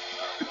don't... Great.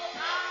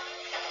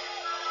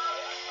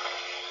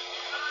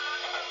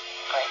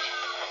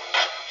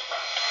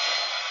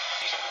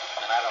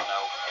 And I don't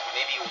know,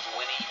 maybe it was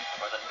Winnie,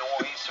 or the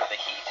noise, or the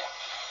heat,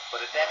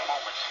 but at that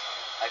moment,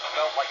 I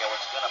felt like I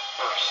was gonna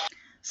burst.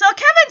 So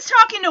Kevin's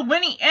talking to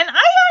Winnie, and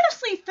I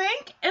honestly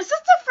think, is this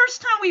the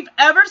first time we've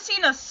ever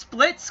seen a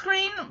split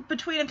screen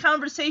between a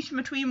conversation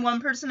between one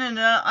person and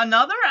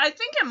another? I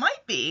think it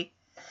might be.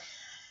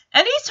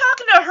 And he's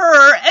talking to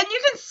her, and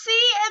you can see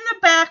in the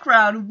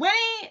background,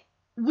 Winnie,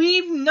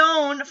 we've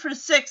known for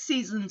 6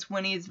 seasons,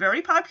 Winnie is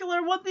very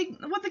popular with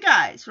the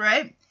guys,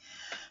 right?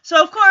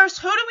 So, of course,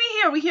 who do we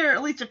hear? We hear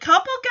at least a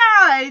couple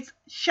guys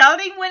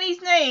shouting Winnie's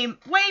name,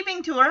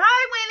 waving to her.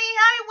 Hi, Winnie,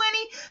 hi,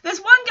 Winnie. This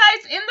one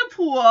guy's in the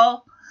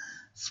pool,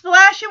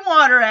 splashing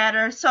water at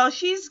her. So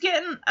she's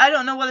getting, I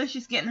don't know whether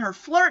she's getting her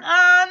flirt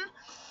on.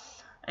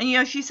 And, you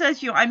know, she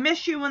says, you know, I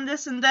miss you and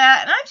this and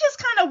that. And I'm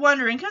just kind of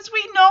wondering, because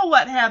we know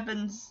what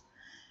happens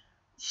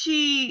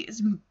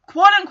she's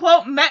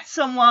quote-unquote met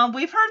someone.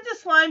 We've heard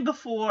this line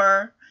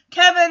before.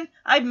 Kevin,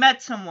 I've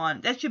met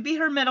someone. That should be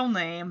her middle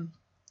name.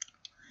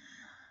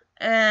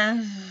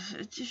 And,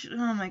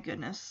 oh my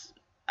goodness.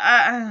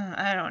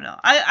 I don't know.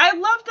 I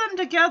love them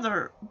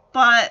together,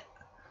 but,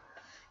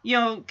 you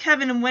know,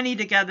 Kevin and Winnie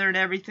together and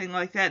everything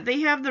like that, they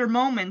have their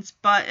moments,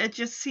 but it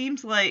just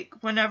seems like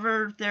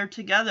whenever they're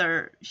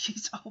together,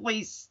 she's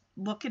always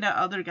looking at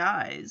other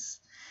guys.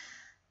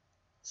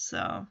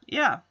 So,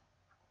 yeah.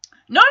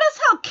 Notice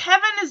how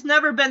Kevin has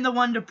never been the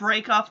one to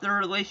break off their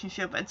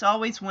relationship. It's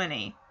always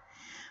Winnie.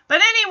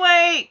 But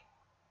anyway,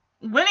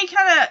 Winnie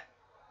kind of,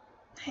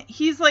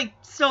 he's like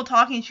still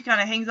talking. She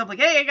kind of hangs up like,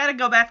 hey, I got to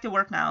go back to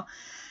work now.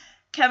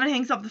 Kevin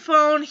hangs up the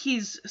phone.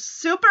 He's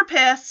super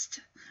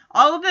pissed.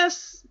 All of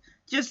this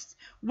just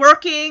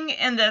working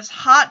in this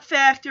hot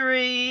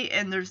factory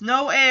and there's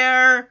no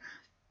air,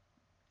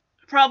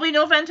 probably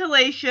no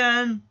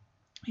ventilation.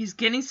 He's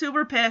getting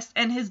super pissed,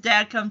 and his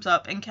dad comes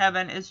up, and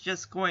Kevin is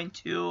just going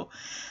to,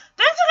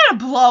 things are going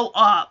to blow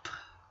up.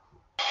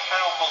 I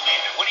don't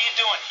believe it. What are you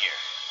doing here?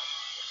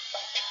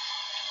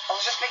 I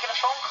was just making a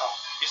phone call.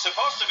 You're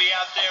supposed to be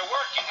out there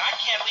working. I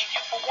can't leave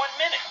you for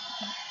 1 minute.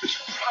 What's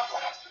your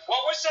problem?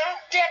 What was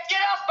that? Dad,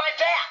 get off my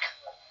back!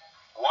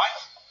 What?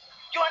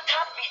 You're on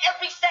top of me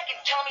every second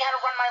telling me how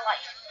to run my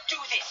life. Do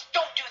this,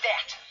 don't do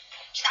that.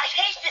 I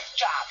hate this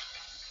job.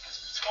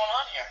 What's going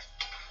on here?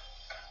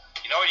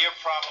 You know what your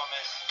problem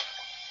is?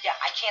 Yeah,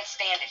 I can't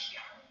stand it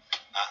here.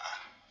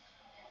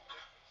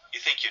 You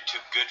think you're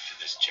too good for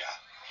this job.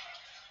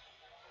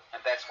 And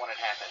that's when it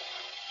happened.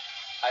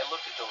 I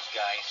looked at those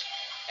guys,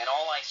 and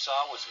all I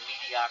saw was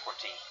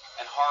mediocrity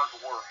and hard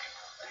work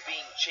and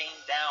being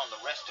chained down the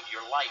rest of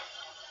your life.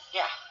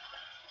 Yeah,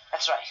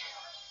 that's right.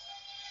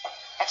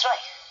 That's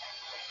right.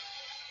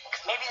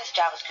 Because maybe this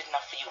job is good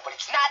enough for you, but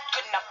it's not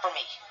good enough for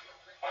me.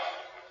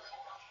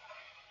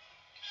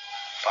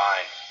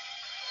 Fine.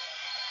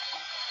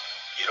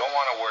 You don't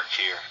want to work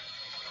here.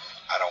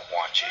 I don't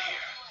want you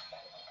here.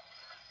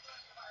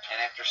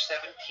 And after 17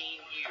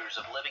 years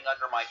of living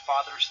under my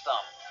father's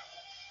thumb,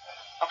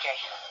 Okay.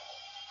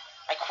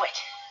 I quit.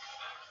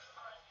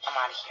 I'm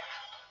out of here.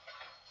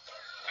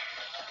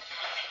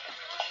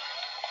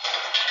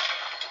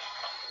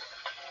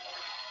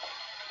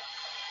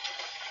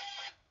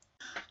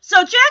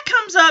 So Jack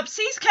comes up,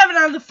 sees Kevin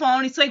on the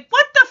phone. He's like,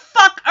 what the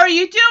fuck are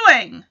you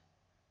doing?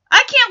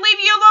 I can't leave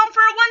you alone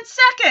for 1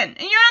 second,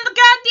 and you're on the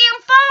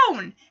goddamn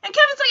phone. And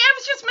Kevin's like, I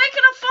was just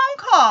making a phone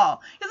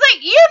call. He's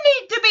like, you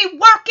need to be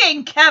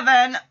working,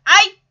 Kevin.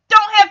 I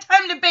don't have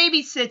time to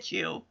babysit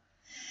you.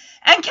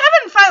 And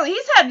Kevin finally,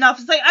 he's had enough.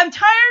 He's like, I'm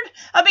tired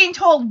of being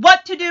told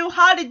what to do,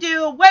 how to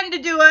do, when to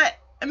do it,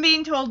 and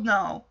being told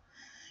no.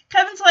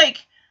 Kevin's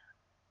like,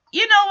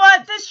 you know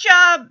what? This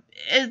job,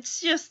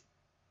 it's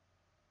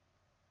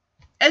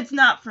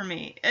not for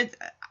me.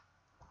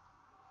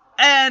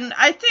 And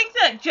I think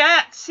that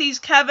Jack sees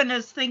Kevin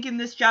as thinking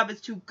this job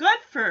is too good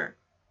for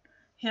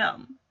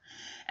him.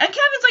 And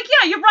Kevin's like,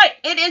 yeah, you're right.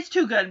 It is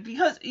too good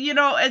because, you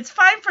know, it's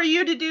fine for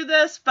you to do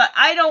this, but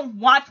I don't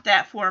want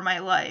that for my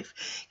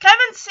life.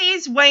 Kevin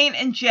sees Wayne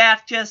and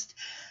Jack just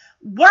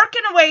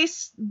working away,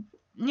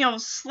 you know,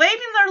 slaving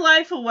their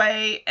life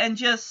away, and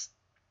just,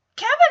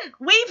 Kevin,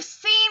 we've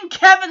seen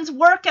Kevin's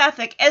work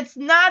ethic. It's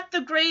not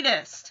the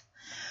greatest.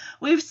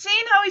 We've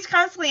seen how he's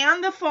constantly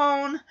on the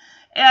phone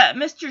at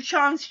Mr.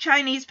 Chong's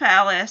Chinese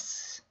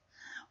Palace.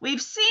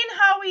 We've seen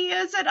how he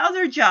is at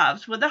other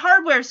jobs with the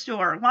hardware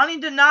store, wanting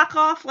to knock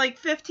off like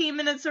 15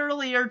 minutes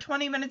early or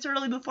 20 minutes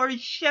early before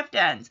his shift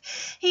ends.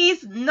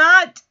 He's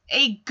not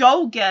a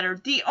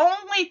go-getter. The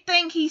only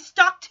thing he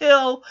stuck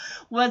to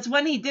was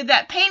when he did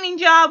that painting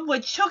job,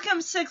 which took him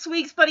 6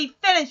 weeks, but he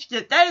finished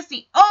it. That is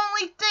the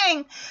only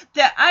thing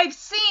that I've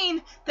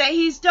seen that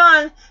he's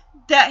done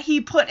that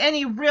he put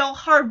any real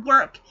hard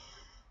work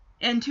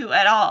into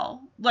at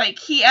all. Like,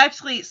 he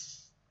actually,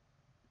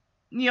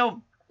 you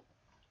know,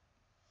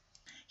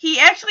 he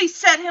actually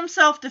set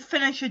himself to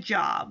finish a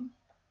job.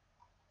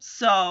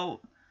 So,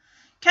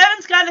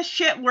 Kevin's got a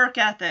shit work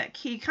ethic.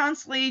 He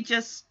constantly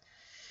just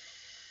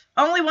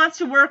only wants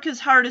to work as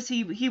hard as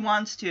he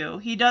wants to.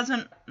 He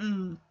doesn't,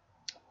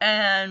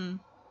 and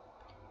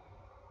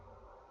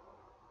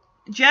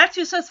Jack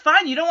just says,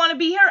 fine, you don't want to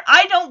be here?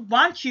 I don't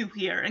want you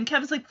here. And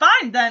Kevin's like,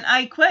 fine, then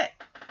I quit.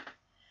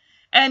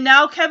 And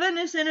now Kevin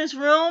is in his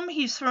room.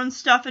 He's thrown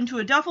stuff into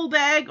a duffel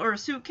bag or a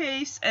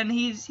suitcase, and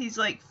he's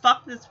like,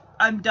 fuck this,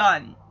 I'm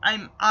done.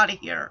 I'm out of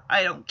here.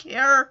 I don't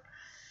care.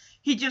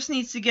 He just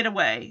needs to get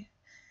away.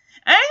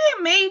 And I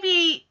think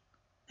maybe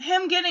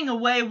him getting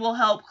away will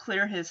help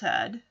clear his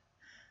head.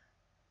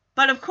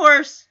 But of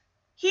course,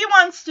 he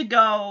wants to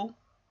go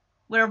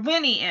where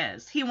Winnie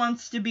is. He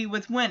wants to be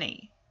with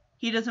Winnie.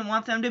 He doesn't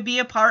want them to be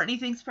apart, and he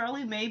thinks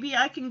probably maybe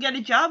I can get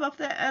a job up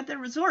at the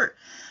resort.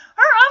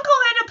 Her uncle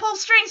had to pull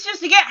strings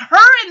just to get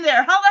her in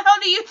there. How the hell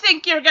do you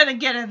think you're going to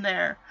get in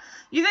there?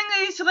 You think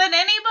they should let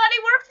anybody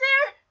work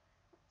there?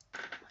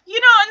 You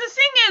know, and the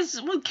thing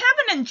is, with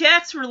Kevin and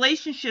Jack's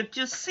relationship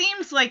just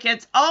seems like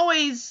it's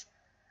always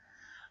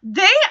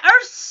They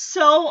are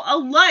so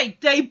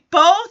alike. They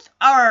both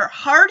are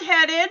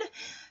hard-headed.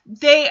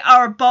 They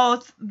are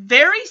both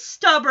very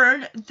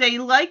stubborn. They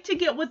like to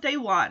get what they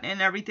want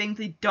and everything.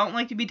 They don't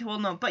like to be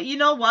told no. But you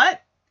know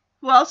what?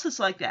 Who else is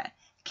like that?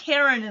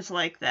 Karen is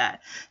like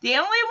that. The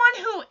only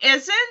one who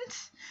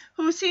isn't,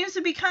 who seems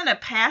to be kind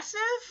of passive,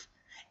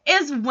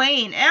 is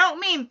Wayne. I don't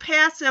mean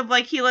passive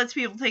like he lets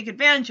people take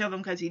advantage of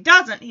him, because he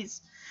doesn't.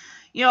 He's,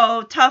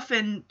 tough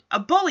in a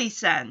bully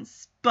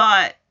sense.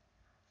 But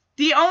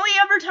the only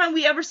ever time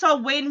we ever saw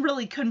Wayne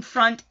really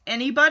confront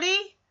anybody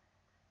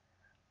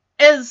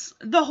is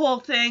the whole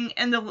thing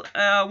in the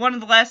one of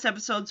the last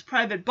episodes,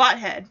 Private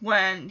Butthead,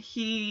 when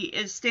he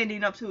is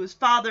standing up to his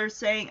father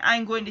saying,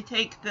 I'm going to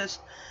take this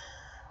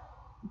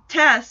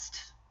test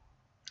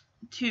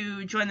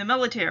to join the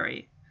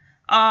military.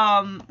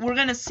 We're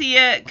going to see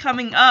it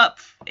coming up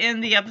in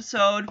the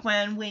episode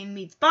when Wayne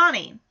meets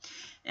Bonnie,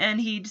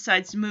 and he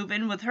decides to move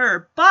in with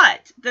her.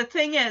 But the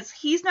thing is,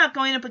 he's not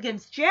going up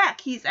against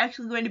Jack. He's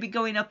actually going to be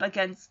going up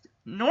against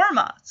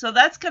Norma. So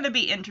that's going to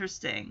be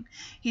interesting.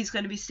 He's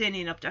going to be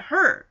standing up to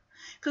her.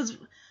 Because,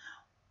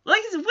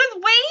 like with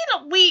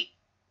Wayne,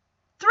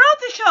 throughout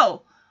the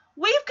show,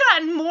 we've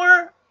gotten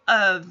more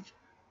of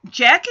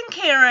Jack and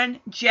Karen,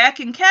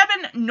 Jack and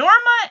Kevin,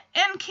 Norma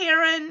and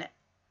Karen,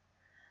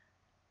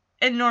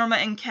 and Norma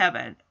and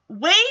Kevin.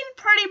 Wayne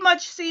pretty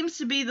much seems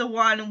to be the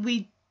one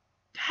we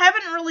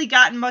haven't really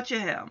gotten much of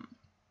him.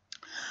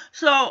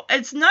 So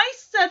it's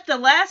nice that the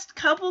last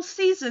couple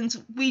seasons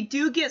we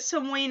do get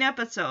some Wayne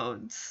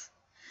episodes.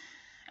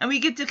 And we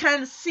get to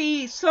kind of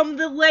see some of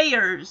the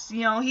layers.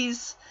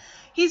 He's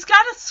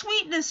got a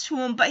sweetness to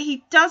him, but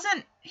he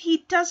doesn't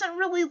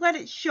really let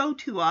it show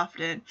too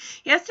often.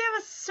 He has to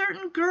have a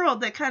certain girl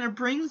that kind of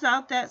brings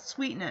out that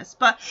sweetness.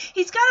 But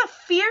he's got a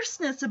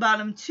fierceness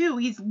about him too.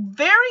 He's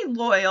very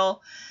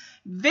loyal,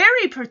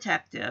 very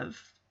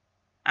protective.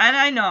 And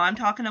I know, I'm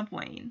talking up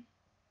Wayne.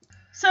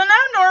 So now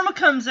Norma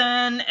comes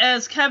in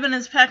as Kevin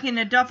is packing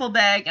a duffel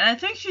bag, and I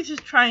think she's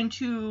just trying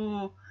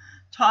to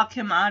talk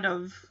him out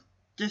of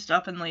just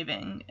up and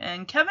leaving.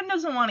 And Kevin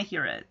doesn't want to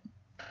hear it.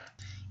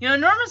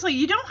 Norma's like,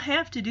 you don't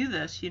have to do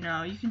this, you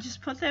can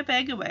just put that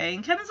bag away.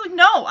 And Kevin's like,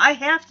 no, I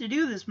have to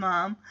do this,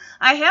 Mom.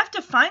 I have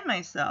to find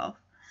myself.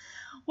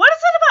 What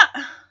is it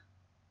about?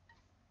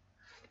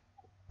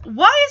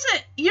 Why is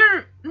it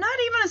you're not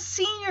even a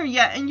senior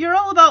yet, and you're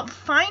all about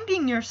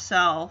finding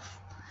yourself?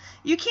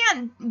 You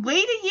can't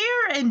wait a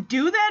year and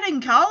do that in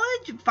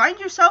college? Find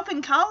yourself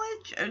in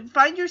college?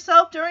 Find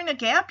yourself during a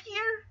gap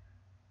year?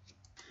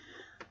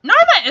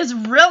 Norma is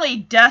really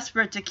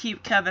desperate to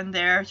keep Kevin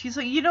there. She's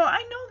like, I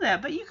know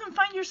that, but you can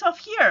find yourself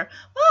here.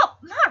 Well,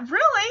 not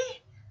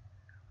really.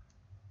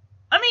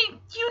 I mean,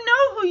 you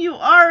know who you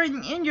are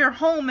in your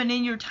home and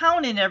in your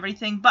town and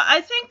everything, but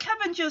I think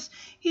Kevin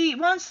he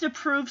wants to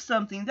prove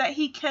something, that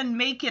he can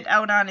make it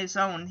out on his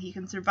own. He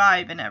can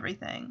survive and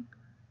everything.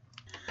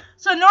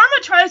 So Norma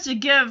tries to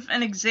give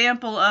an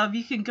example of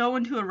you can go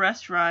into a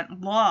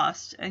restaurant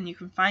lost and you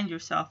can find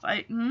yourself.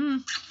 I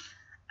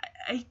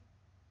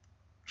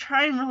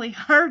trying really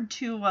hard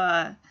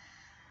to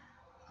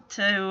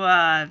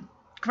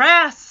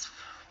grasp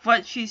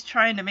what she's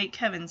trying to make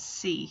Kevin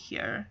see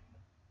here.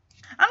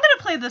 I'm going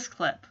to play this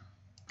clip,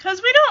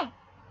 because we don't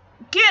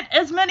get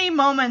as many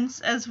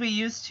moments as we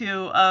used to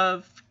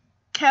of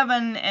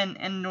Kevin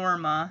and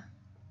Norma.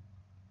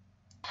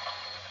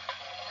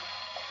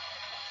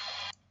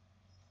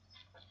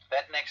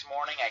 That next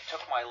morning, I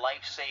took my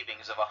life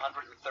savings of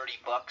 $130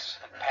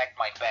 and packed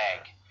my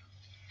bag.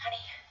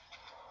 Honey,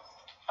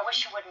 I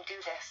wish you wouldn't do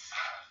this.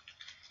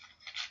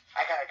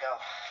 I gotta go.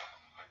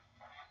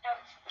 No,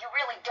 you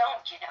really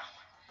don't, You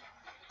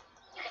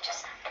could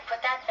just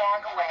put that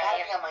bag away. I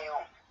gotta be on my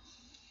own.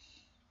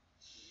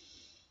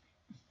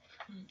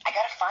 I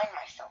gotta find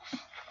myself.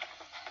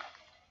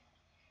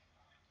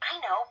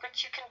 I know, but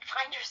you can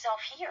find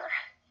yourself here.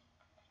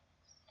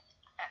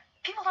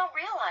 People don't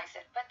realize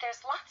it, but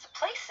there's lots of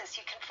places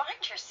you can find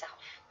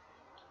yourself.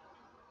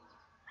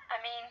 I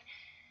mean,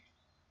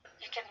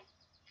 you can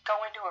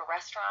go into a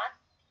restaurant,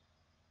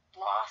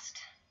 lost,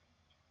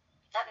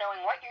 not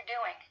knowing what you're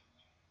doing.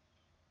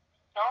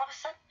 And all of a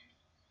sudden,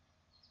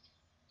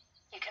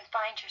 you can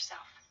find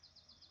yourself.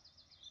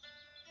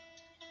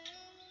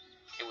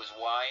 It was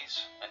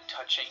wise and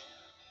touching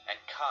and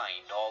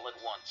kind all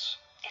at once.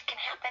 It can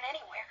happen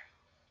anywhere.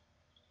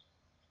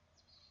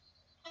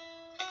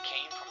 It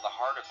came from the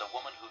heart of the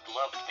woman who'd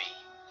loved me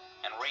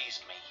and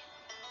raised me.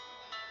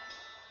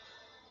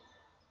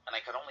 And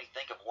I could only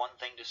think of one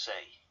thing to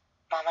say.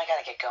 Mom, I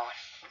gotta get going.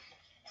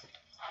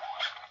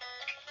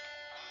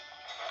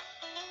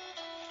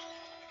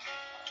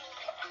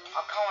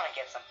 I'll call when I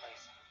get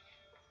someplace.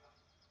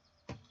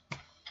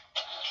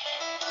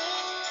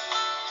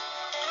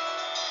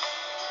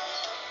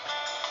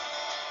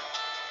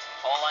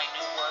 All I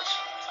knew was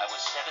I was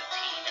 17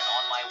 and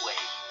on my way.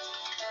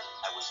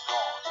 I was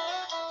gone,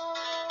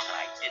 and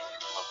I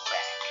didn't look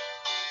back.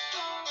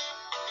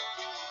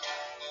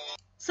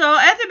 So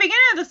at the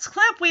beginning of this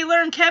clip, we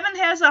learn Kevin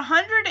has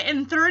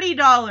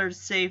 $130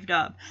 saved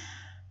up.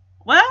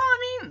 Well,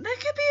 I mean, that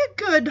could be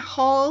a good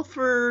haul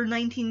for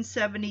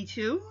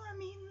 1972. I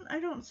mean, I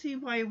don't see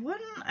why it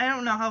wouldn't. I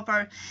don't know how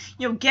far,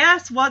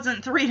 gas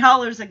wasn't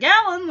 $3 a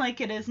gallon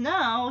like it is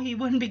now. He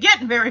wouldn't be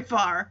getting very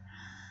far.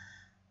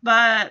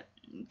 But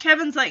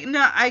Kevin's like,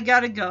 no, I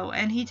gotta go.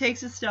 And he takes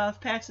his stuff,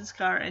 packs his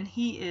car, and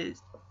he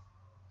is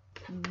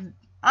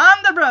on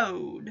the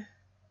road.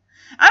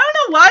 I don't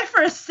know why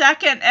for a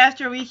second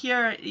after we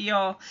hear,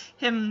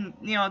 him,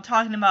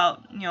 talking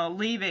about,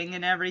 leaving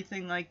and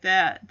everything like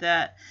that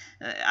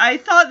I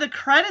thought the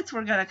credits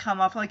were going to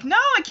come up. Like, no,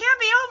 it can't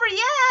be over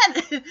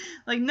yet.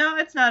 Like, no,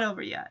 it's not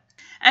over yet.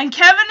 And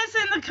Kevin is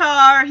in the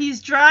car.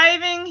 He's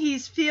driving.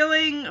 He's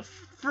feeling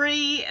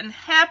free and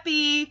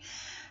happy.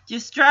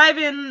 Just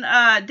driving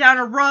down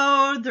a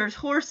road. There's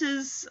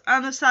horses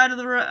on the side of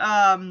the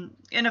road,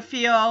 in a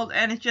field.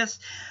 And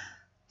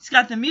it's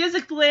got the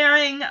music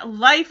blaring,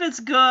 life is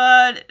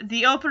good,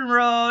 the open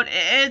road.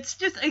 It's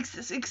just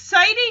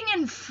exciting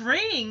and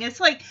freeing. It's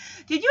like,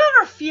 did you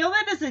ever feel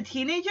that as a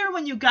teenager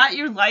when you got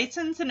your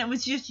license and it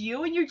was just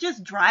you and you're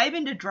just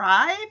driving to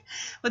drive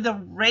with the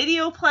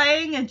radio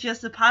playing and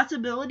just the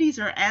possibilities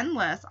are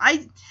endless?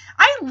 I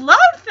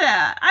love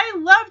that. I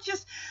love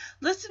just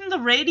listening to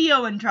the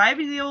radio and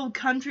driving the old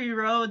country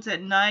roads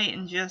at night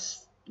and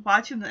just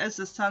watching as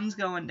the sun's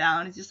going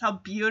down. It's just how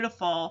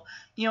beautiful,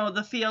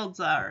 the fields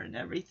are and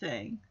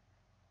everything.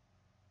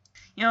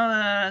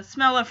 The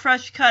smell of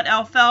fresh cut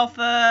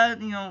alfalfa,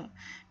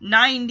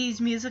 90s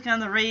music on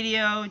the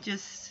radio,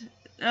 just,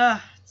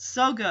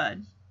 so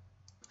good.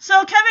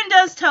 So Kevin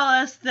does tell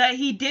us that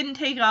he didn't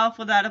take off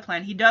without a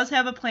plan. He does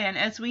have a plan.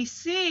 As we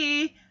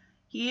see,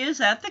 he is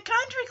at the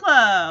country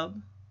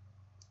club.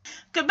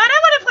 But I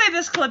want to play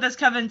this clip as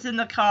Kevin's in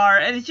the car,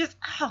 and it's just,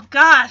 oh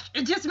gosh,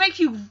 it just makes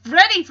you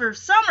ready for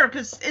summer,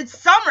 because it's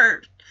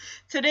summer.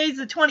 Today's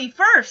the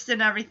 21st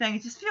and everything.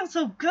 It just feels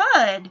so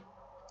good.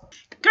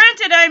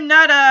 Granted, I'm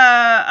not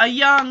a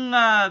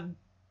young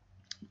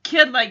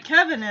kid like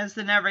Kevin is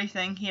and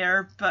everything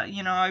here, but,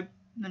 I'm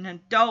an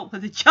adult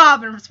with a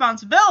job and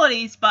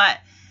responsibilities, but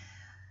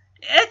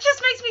it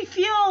just makes me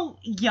feel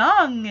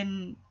young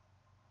and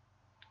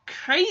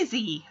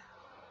crazy.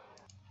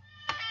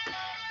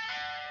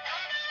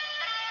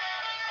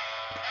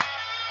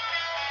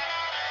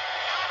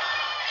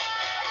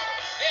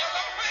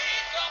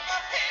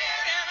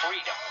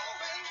 Freedom.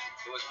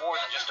 It was more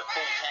than just a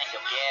full tank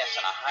of gas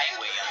and a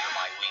highway under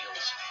my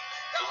wheels.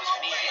 It was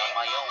me on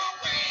my own,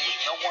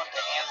 with no one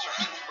to answer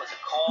to but the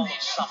call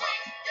of summer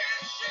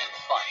and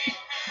fun.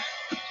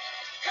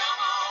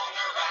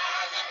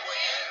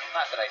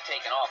 Not that I'd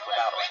taken off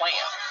without a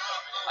plan.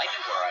 I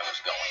knew where I was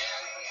going.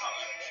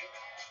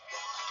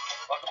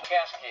 Welcome to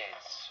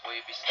Cascades. Will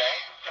you be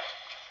staying?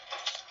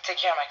 Take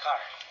care of my car.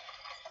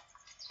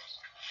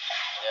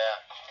 Yeah,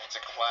 it's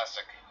a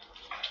classic.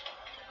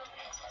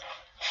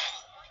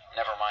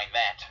 Never mind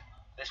that.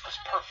 This was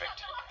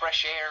perfect.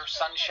 Fresh air,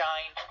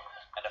 sunshine,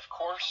 and of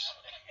course...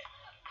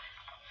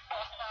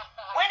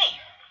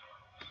 Winnie!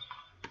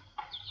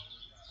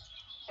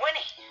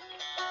 Winnie!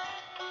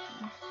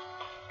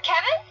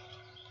 Kevin?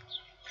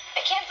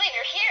 I can't believe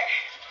you're here.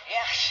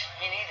 Yeah,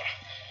 me neither.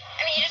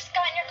 I mean, you just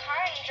got in your car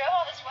and you drove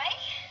all this way?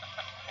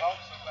 Well,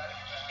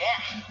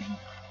 yeah.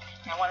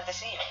 I wanted to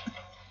see you.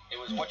 It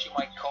was what you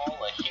might call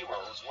a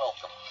hero's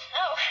welcome.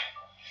 Oh.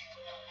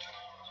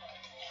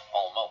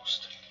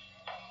 Almost.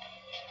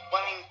 Well,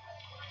 I mean,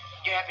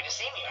 you're happy to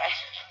see me, right?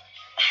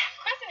 Of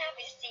course I'm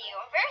happy to see you.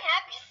 I'm very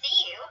happy to see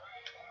you.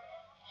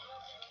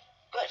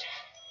 Good.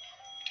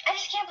 I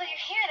just can't believe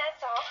you're here,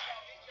 that's all.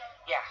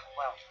 Yeah,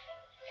 well,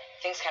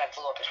 things kind of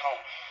blew up at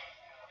home.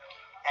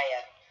 I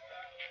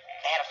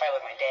had a fight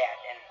with my dad,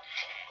 and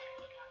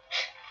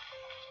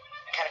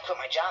I kind of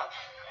quit my job.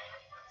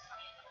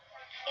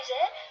 You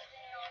did?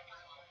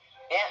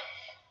 Yeah.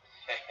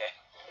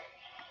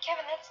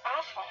 Kevin, that's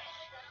awful.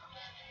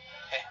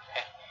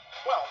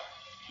 Well,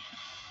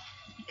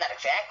 not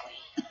exactly.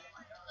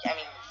 I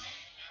mean,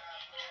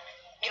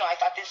 I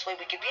thought this way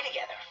we could be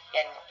together.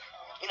 And,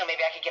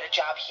 maybe I could get a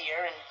job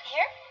here and...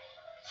 Here?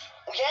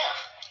 Well, yeah.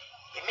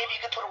 Maybe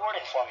you could put a word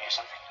in for me or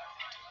something.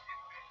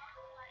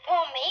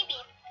 Well, maybe,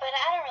 but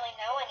I don't really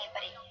know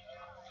anybody.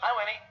 Hi,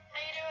 Winnie.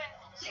 How you doing?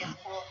 See you at the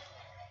pool.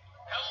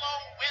 Hello,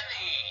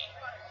 Winnie.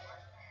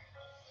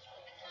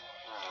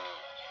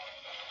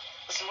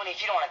 Listen, Winnie,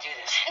 if you don't want to do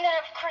this... No,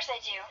 of course I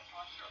do.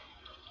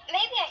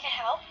 Maybe I could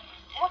help.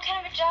 What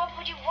kind of a job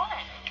would you want?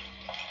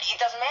 It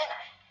doesn't matter.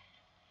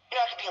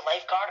 I could be a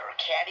lifeguard or a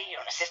caddy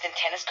or an assistant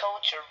tennis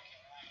coach or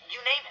you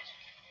name it.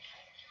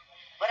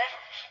 Whatever.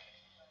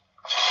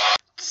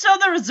 So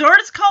the resort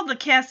is called the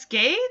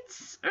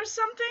Cascades or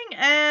something,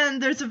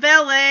 and there's a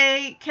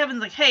valet.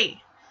 Kevin's like,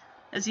 hey,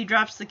 as he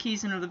drops the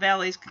keys into the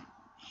valet's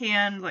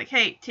hand, like,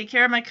 hey, take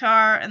care of my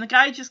car. And the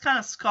guy just kind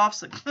of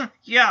scoffs, like,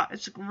 yeah,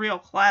 it's a real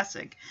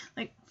classic.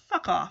 Like,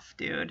 fuck off,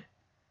 dude.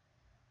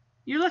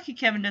 You're lucky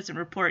Kevin doesn't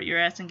report your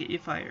ass and get you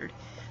fired.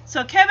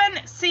 So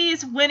Kevin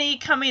sees Winnie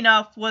coming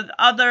up with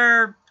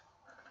other...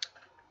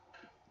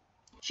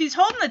 She's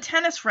holding a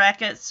tennis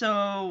racket,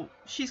 so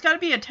she's got to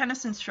be a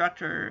tennis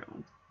instructor.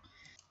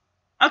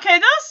 Okay,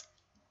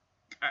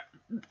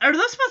 are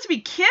those supposed to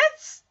be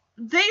kids?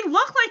 They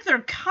look like they're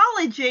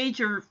college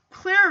age or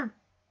clear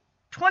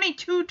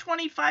 22,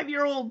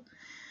 25-year-old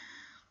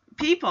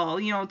people.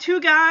 You know,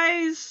 2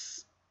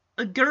 guys,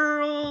 a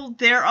girl.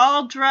 They're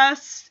all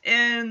dressed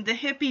in the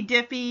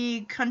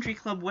hippy-dippy country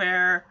club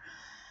wear.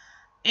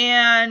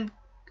 And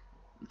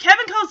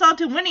Kevin calls out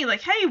to Winnie,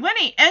 like, hey,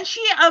 Winnie. And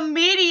she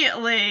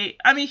immediately,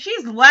 I mean,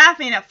 she's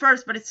laughing at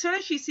first, but as soon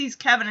as she sees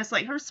Kevin, it's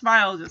like her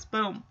smile just,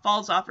 boom,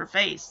 falls off her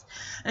face.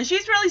 And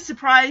she's really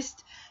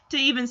surprised to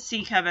even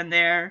see Kevin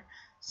there.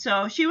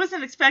 So she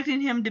wasn't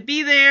expecting him to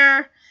be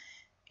there.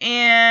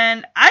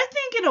 And I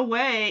think in a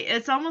way,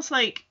 it's almost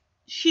like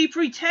she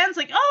pretends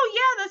like, oh,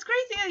 yeah, that's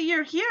great that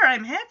you're here.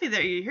 I'm happy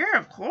that you're here,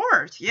 of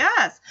course,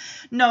 yes.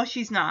 No,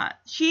 she's not.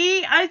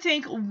 She, I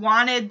think,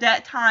 wanted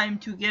that time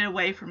to get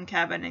away from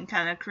Kevin and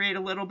kind of create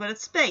a little bit of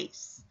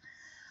space.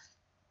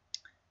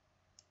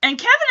 And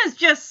Kevin is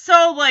just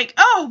so like,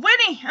 oh,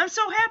 Winnie, I'm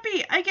so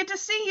happy I get to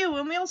see you,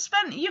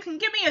 and you can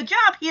give me a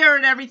job here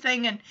and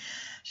everything. And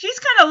she's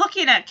kind of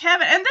looking at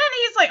Kevin, and then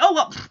he's like, oh,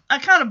 well, I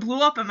kind of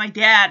blew up at my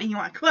dad, and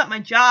I quit my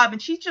job.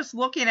 And she's just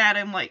looking at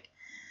him like,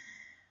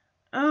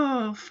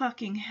 oh,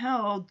 fucking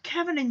hell,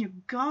 Kevin and your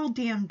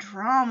goddamn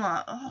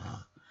drama. Ugh.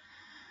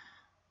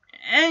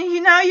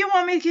 And now you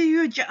want me to give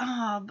you a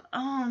job.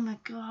 Oh, my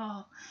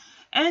God.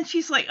 And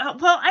she's like,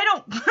 well, I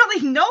don't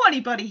really know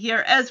anybody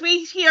here, as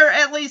we hear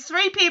at least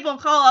 3 people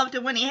call out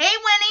to Winnie, hey,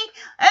 Winnie.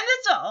 And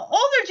this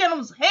older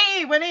gentleman's,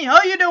 hey, Winnie,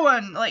 how you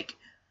doing? Like,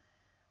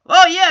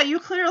 well, yeah, you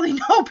clearly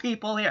know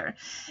people here.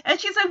 And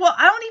she's like, well,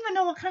 I don't even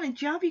know what kind of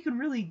job you could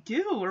really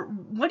do, or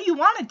what do you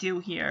want to do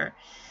here?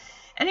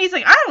 And he's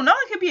like, I don't know,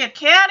 I could be a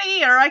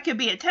caddy, or I could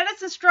be a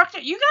tennis instructor.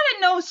 You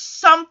gotta know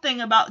something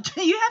about,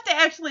 you have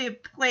to actually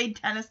have played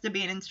tennis to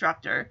be an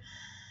instructor.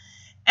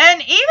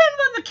 And even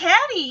with the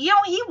caddy,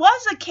 he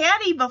was a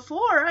caddy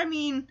before, I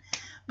mean,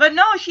 but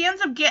no, she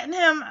ends up getting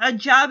him a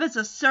job as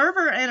a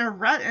server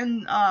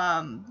in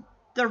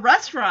the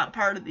restaurant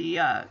part of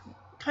the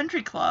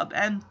country club.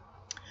 And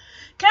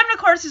Kevin, of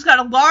course, has got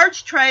a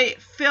large tray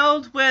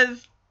filled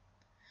with,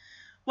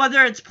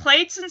 whether it's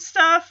plates and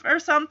stuff or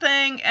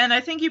something, and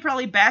I think he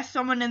probably bashed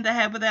someone in the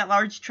head with that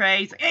large tray.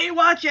 He's like, hey,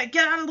 watch it,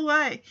 get out of the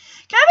way.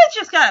 Kevin's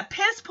just got a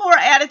piss-poor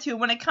attitude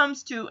when it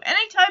comes to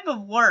any type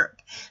of work.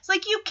 It's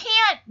like, you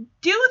can't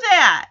do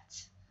that.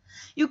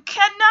 You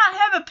cannot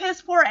have a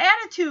piss-poor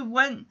attitude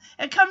when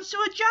it comes to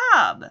a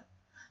job.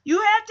 You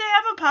have to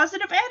have a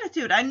positive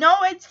attitude. I know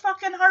it's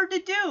fucking hard to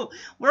do.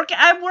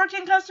 I work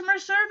in customer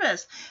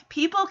service.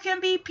 People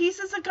can be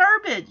pieces of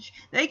garbage.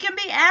 They can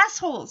be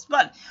assholes.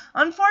 But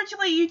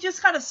unfortunately, you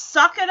just gotta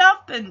suck it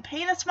up and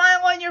paint a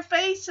smile on your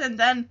face and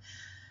then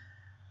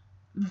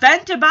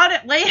vent about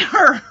it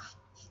later.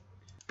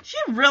 She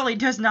really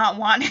does not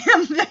want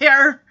him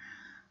there.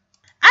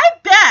 I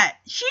bet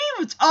she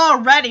was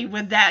already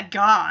with that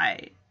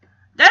guy.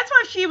 That's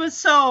why she was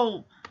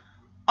so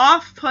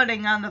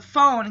off-putting on the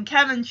phone, and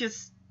Kevin's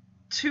just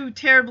too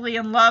terribly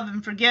in love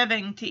and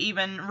forgiving to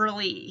even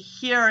really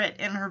hear it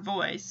in her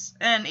voice.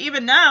 And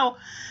even now,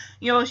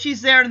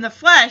 she's there in the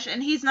flesh,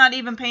 and he's not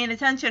even paying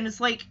attention.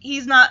 It's like,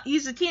 he's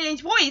a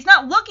teenage boy. He's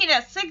not looking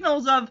at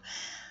signals of,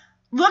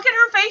 look at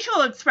her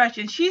facial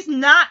expression. She's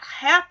not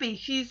happy.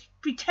 She's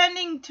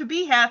pretending to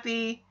be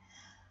happy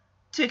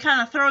to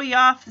kind of throw you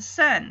off the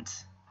scent.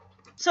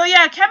 So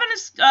yeah, Kevin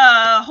is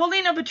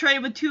holding up a tray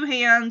with 2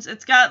 hands.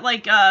 It's got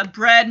like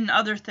bread and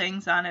other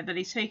things on it that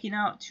he's taking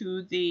out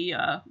to the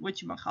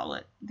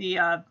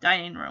the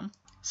dining room.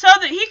 So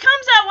he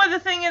comes out with a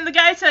thing, and the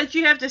guy says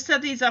you have to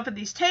set these up at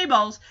these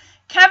tables.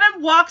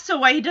 Kevin walks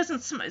away. He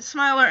doesn't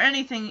smile or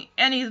anything,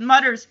 and he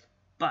mutters,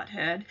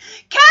 "Butthead."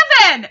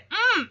 Kevin,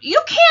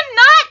 you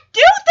cannot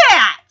do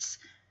that.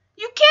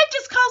 You can't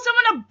just call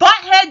someone a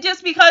butthead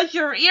just because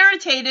you're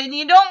irritated and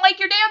you don't like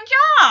your damn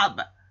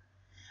job.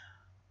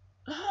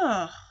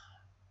 Ugh.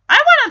 I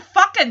want to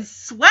fucking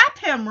slap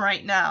him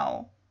right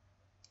now.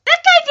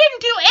 That guy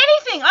didn't do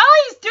anything. All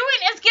he's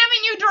doing is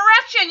giving you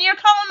direction. You're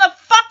calling him a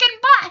fucking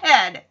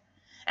butthead.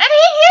 And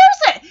he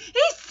hears it.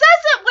 He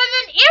says it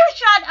within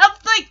earshot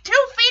of like 2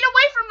 feet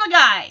away from the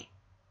guy.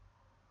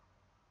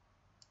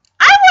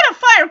 I want to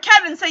fire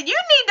Kevin and say, you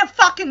need to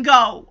fucking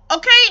go,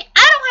 okay?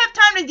 I don't have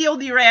time to deal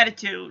with your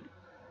attitude.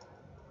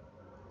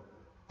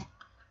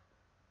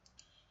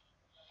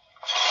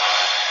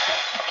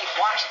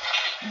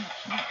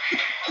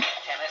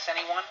 Tennis,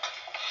 anyone?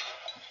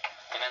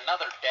 In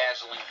another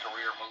dazzling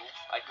career move,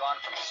 I'd gone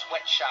from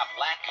sweatshop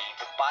lackey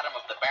to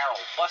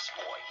bottom-of-the-barrel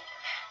busboy.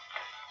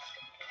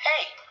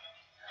 Hey.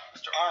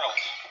 Mr. Arnold,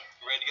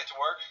 you ready to get to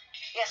work?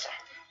 Yes, sir.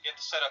 You have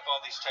to set up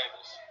all these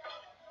tables.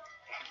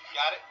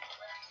 Got it?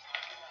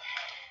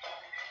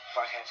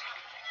 Butthead.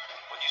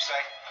 What'd you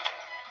say?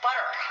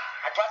 Butter.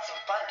 I brought some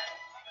butter.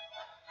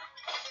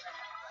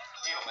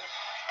 Diedelman,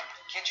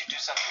 can't you do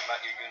something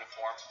about your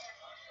uniform?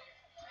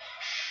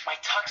 My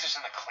tux is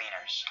in the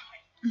cleaners.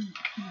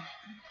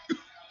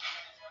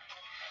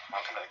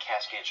 Welcome to the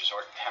Cascades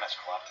Resort and Tennis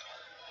Club.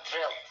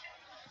 Thrilled.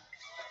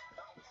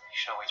 You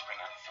should always bring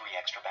out 3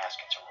 extra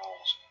baskets of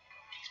rolls.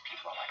 These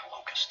people are like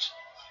locusts.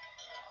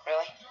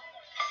 Really?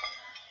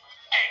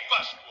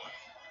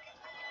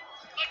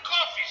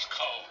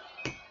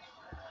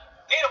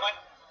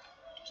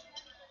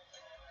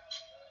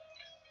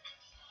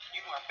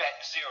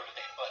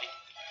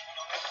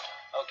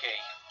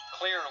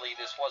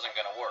 this wasn't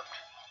going to work.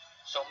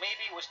 So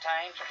maybe it was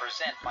time to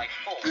present my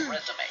full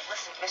resume.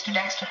 Listen, Mr.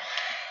 Dexter,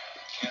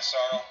 Yes,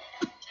 Arnold?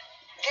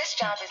 this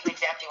job isn't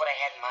exactly what I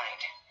had in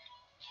mind.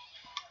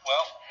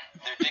 Well,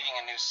 they're digging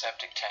a new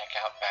septic tank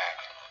out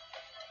back.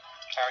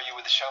 How are you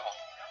with the shovel?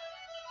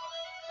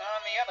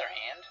 On the other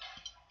hand,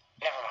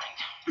 Never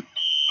mind.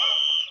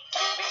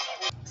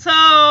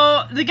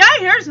 So the guy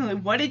here is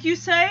like, what did you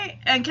say?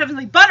 And Kevin's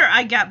like, butter.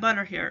 I got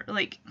butter here.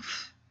 Like,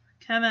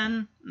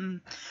 Kevin.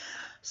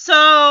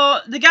 So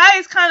the guy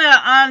is kind of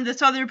on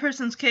this other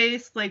person's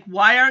case. Like,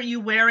 why aren't you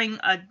wearing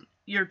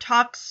your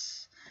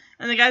tux?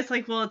 And the guy's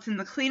like, well, it's in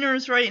the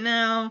cleaners right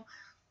now.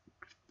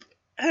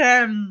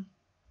 And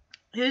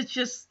it's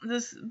just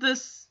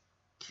this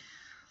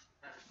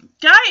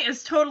guy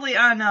is totally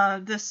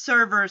on this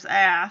server's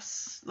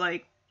ass.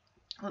 Like,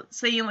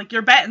 saying like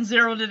you're batting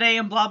 0 today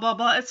and blah blah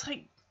blah. It's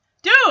like,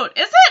 dude,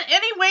 is that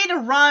any way to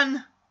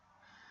run?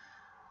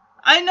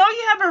 I know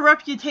you have a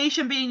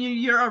reputation being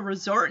you're a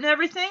resort and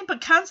everything,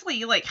 but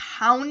constantly like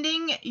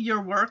hounding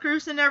your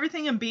workers and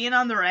everything and being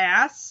on their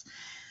ass.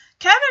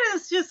 Kevin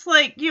is just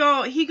like,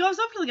 he goes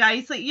up to the guy.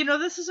 He's like,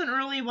 this isn't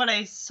really what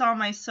I saw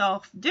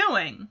myself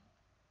doing.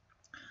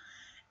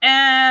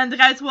 And the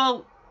guy's,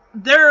 well,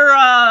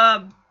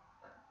 they're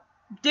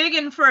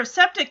digging for a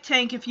septic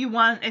tank if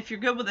you're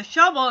good with a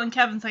shovel. And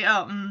Kevin's like,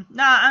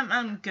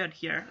 I'm good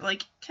here.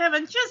 Like,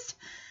 Kevin, just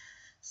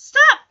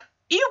stop.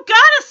 You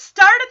gotta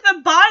start at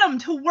the bottom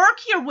to work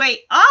your way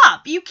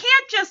up. You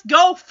can't just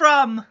go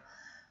from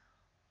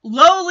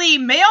lowly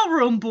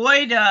mailroom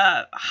boy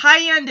to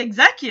high-end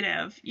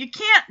executive. You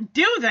can't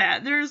do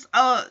that. There's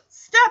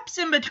steps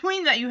in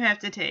between that you have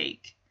to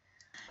take.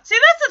 See,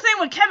 that's the thing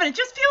with Kevin. It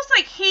just feels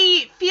like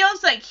he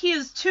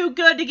is too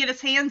good to get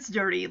his hands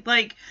dirty.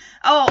 Like,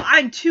 oh,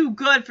 I'm too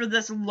good for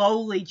this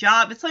lowly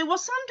job. It's like, well,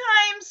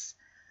 sometimes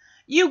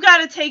you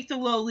gotta take the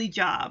lowly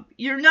job.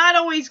 You're not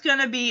always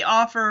gonna be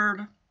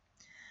offered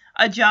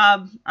a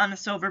job on a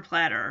silver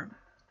platter.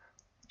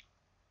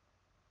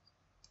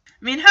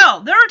 I mean,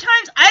 hell, there were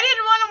times I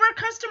didn't want to work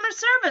customer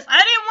service.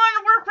 I didn't want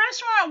to work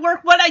restaurant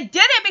work, but I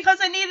did it because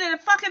I needed a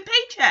fucking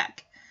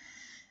paycheck.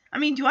 I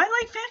mean, do I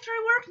like factory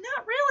work?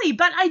 Not really,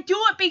 but I do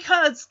it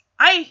because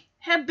I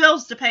have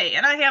bills to pay,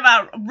 and I have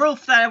a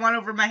roof that I want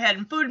over my head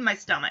and food in my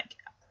stomach.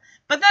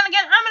 But then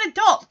again, I'm an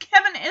adult.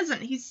 Kevin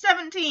isn't. He's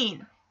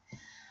 17.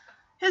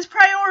 His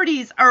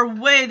priorities are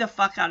way the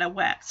fuck out of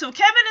whack. So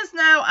Kevin is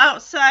now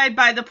outside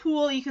by the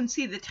pool. You can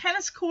see the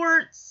tennis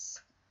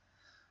courts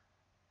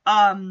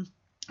on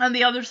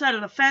the other side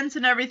of the fence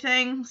and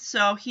everything.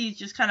 So he's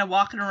just kind of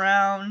walking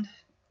around,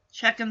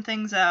 checking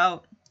things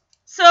out.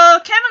 So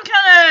Kevin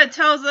kind of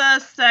tells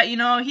us that,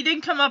 he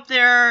didn't come up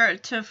there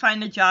to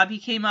find a job. He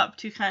came up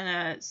to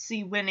kind of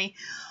see Winnie.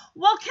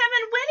 Well,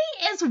 Kevin,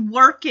 Winnie is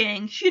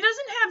working. She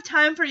doesn't have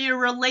time for your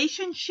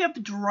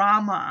relationship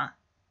drama.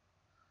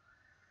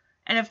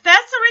 And if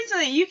that's the reason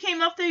that you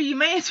came up there, you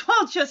may as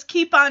well just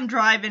keep on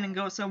driving and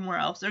go somewhere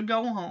else or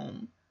go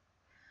home.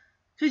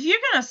 Because you're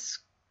going to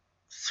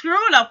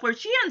screw it up where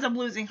she ends up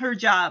losing her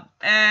job.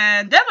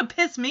 And that would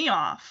piss me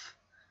off.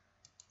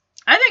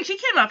 I think she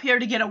came up here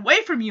to get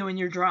away from you and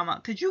your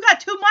drama. Because you got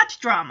too much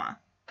drama.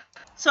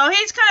 So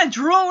he's kind of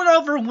drooling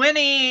over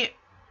Winnie,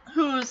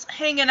 who's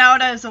hanging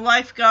out as a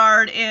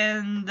lifeguard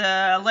in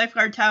the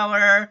lifeguard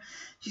tower.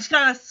 She's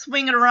kind of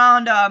swinging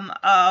around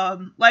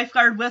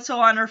lifeguard whistle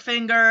on her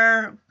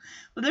finger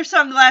with her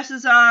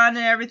sunglasses on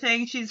and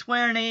everything. She's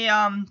wearing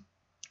a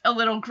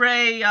little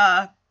gray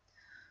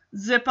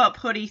zip-up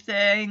hoodie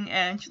thing,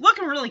 and she's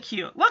looking really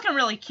cute.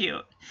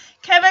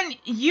 Kevin,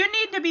 you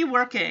need to be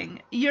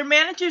working. Your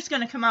manager's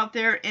going to come out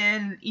there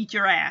and eat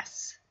your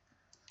ass.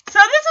 So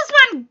this is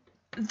when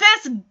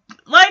this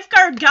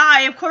lifeguard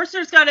guy, of course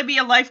there's got to be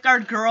a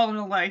lifeguard girl and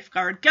a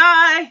lifeguard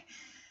guy,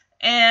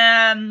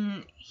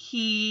 and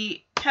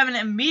Kevin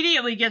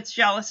immediately gets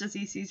jealous as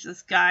he sees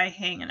this guy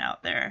hanging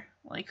out there.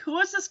 Like, who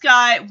is this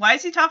guy? Why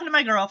is he talking to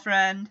my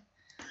girlfriend?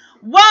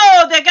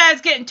 Whoa, that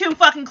guy's getting too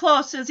fucking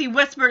close as he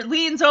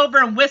leans over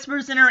and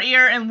whispers in her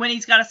ear, and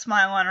Winnie's got a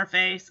smile on her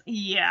face.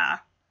 Yeah.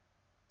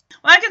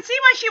 Well, I can see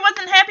why she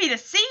wasn't happy to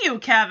see you,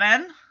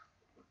 Kevin.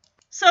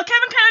 So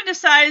Kevin kind of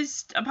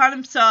decides upon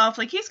himself,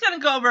 like, he's going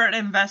to go over and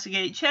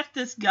investigate, check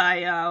this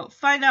guy out,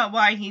 find out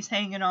why he's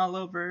hanging all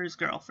over his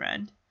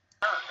girlfriend.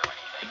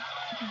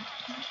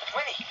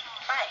 Winnie,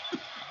 hi.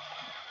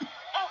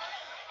 Oh,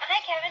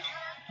 hi, Kevin.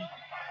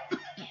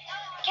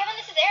 Kevin,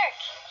 this is Eric.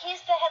 He's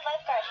the head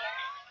lifeguard here.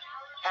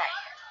 Hi.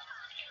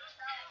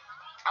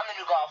 I'm the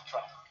new golf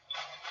pro.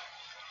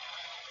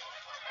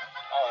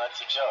 Oh,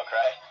 that's a joke,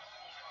 right?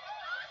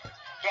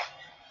 Yeah.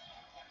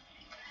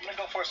 I'm gonna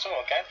go for a swim,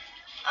 okay?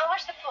 I'll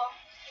watch the pool.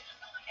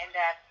 And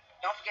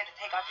don't forget to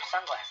take off your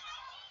sunglasses.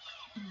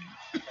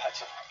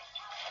 Gotcha.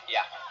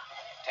 Yeah,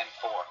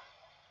 10-4.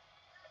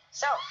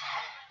 So,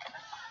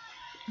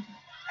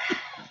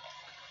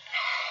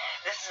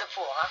 this is a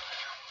pool, huh?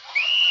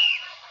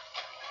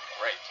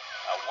 Great.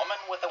 A woman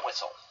with a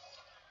whistle.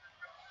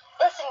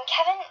 Listen,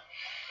 Kevin,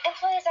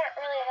 employees aren't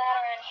really allowed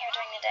around here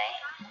during the day.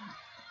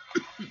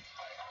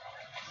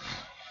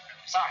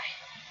 Sorry.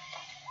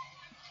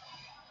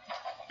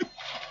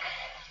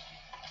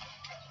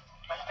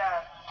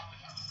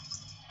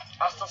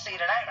 see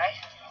you tonight, right?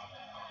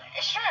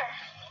 Sure.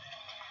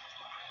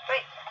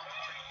 Great.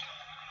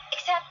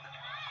 Except,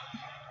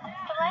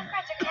 the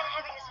lifeguards are kind of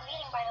having this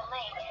meeting by the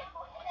lake.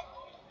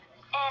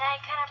 And I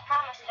kind of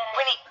promised that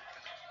Winnie,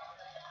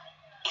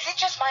 is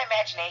it just my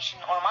imagination,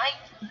 or am I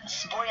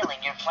spoiling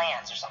your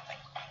plans or something?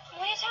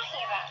 What are you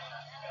talking about?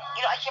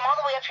 You know, I came all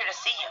the way up here to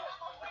see you,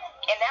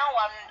 and now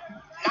I'm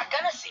not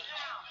gonna see you.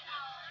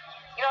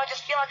 You know, I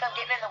just feel like I'm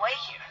getting in the way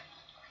here.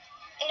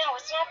 No,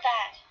 it's not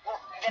that. Well,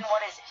 then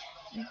what is it?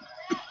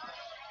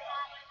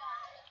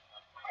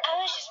 I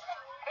was just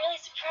really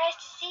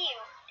surprised to see you.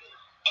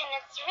 And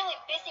it's really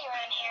busy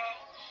around here.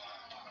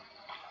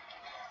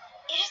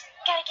 You just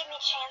gotta give me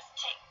a chance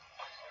to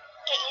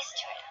get used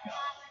to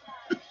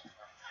it.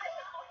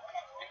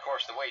 Of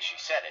course, the way she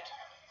said it,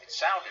 it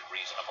sounded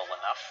reasonable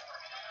enough.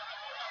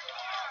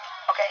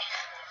 Okay,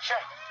 sure.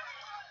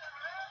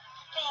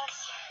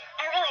 Thanks.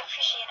 I really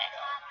appreciate it.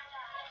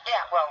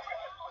 Yeah, well,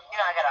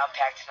 you know, I gotta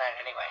unpack tonight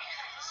anyway.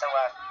 So,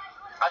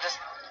 I'll just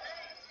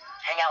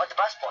hang out with the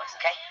busboys,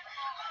 okay?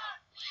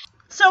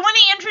 So when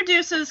he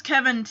introduces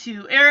Kevin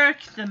to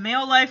Eric, the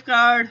male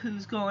lifeguard,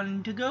 who's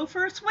going to go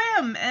for a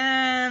swim,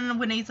 and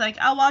when he's like,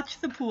 I'll watch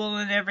the pool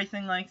and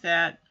everything like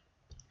that.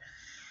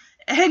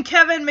 And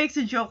Kevin makes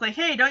a joke like,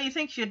 hey, don't you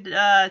think you should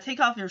take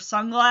off your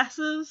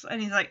sunglasses?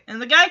 And he's like,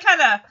 and the guy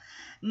kind of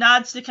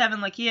nods to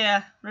Kevin like,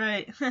 yeah,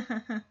 right.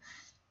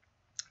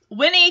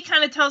 Winnie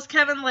kind of tells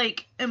Kevin,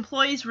 like,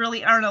 employees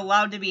really aren't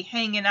allowed to be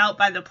hanging out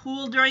by the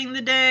pool during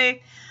the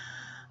day.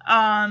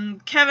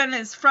 Kevin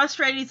is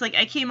frustrated. He's like,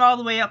 I came all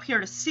the way up here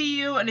to see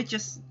you, and it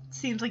just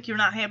seems like you're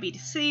not happy to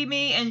see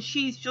me. And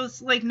she's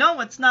just like, no,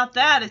 it's not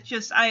that. It's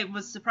just, I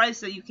was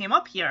surprised that you came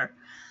up here.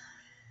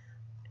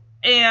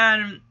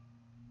 And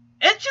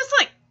it's just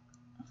like,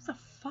 what the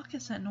fuck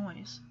is that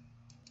noise?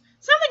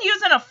 Someone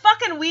using a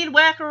fucking weed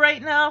whacker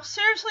right now?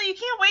 Seriously, you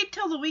can't wait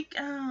till the week.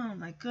 Oh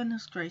my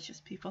goodness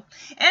gracious, people.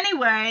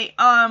 Anyway,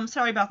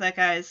 sorry about that,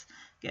 guys,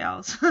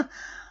 gals.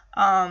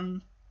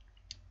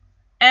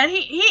 And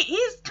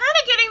he's kind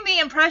of getting the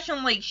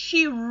impression like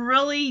she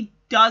really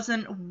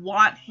doesn't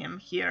want him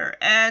here,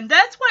 and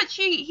that's what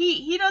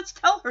he does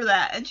tell her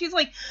that, and she's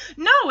like,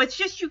 no, it's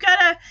just you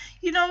gotta,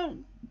 you know,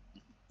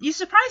 you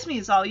surprise me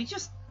is all. You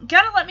just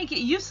gotta let me get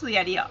used to the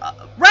idea.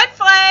 Red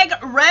flag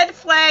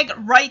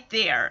right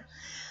there.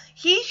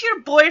 He's your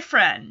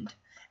boyfriend,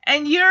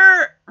 and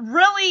you're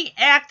really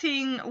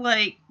acting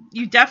like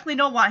you definitely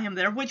don't want him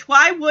there, which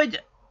why would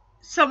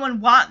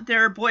someone want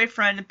their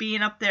boyfriend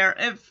being up there?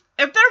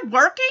 If they're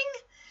working,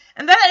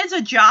 and that is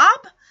a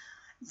job,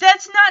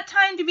 that's not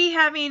time to be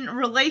having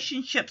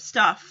relationship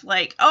stuff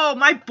like, oh,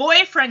 my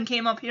boyfriend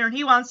came up here and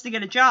he wants to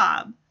get a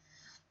job.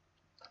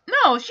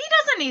 No, she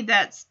doesn't need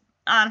that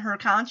on her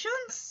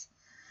conscience.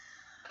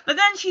 But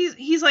then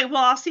he's like,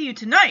 well, I'll see you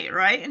tonight,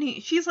 right?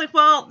 And she's like,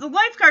 well, the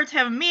lifeguards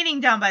have a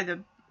meeting down by the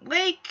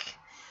lake.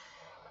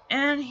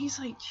 And he's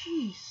like,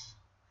 jeez.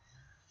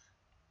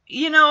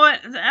 You know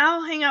what?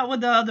 I'll hang out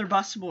with the other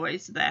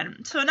busboys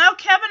then. So now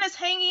Kevin is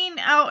hanging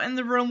out in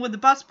the room with the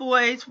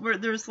busboys where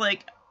there's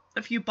like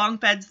a few bunk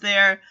beds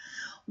there.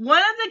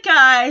 One of the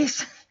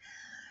guys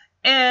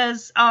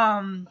is,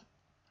 let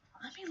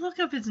me look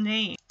up his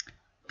name.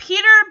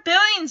 Peter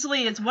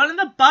Billingsley is one of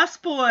the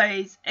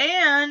busboys.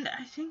 And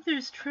I think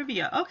there's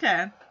trivia.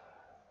 Okay.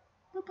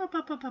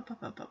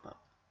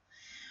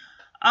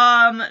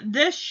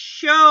 This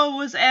show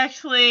was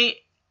actually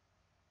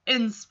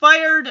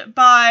inspired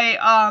by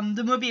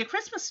the movie A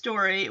Christmas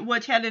Story,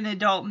 which had an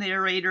adult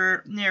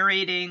narrator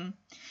narrating,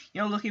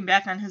 you know, looking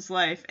back on his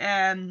life.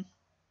 And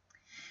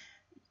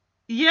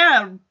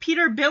yeah,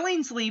 Peter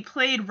Billingsley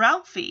played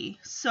Ralphie.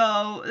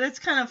 So that's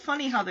kind of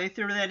funny how they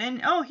threw that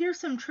in. Oh, here's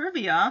some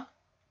trivia.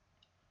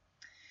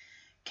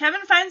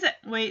 Kevin finds that...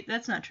 Wait,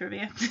 that's not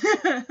trivia.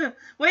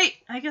 Wait,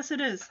 I guess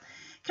it is.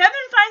 Kevin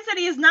finds that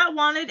he is not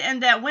wanted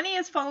and that Winnie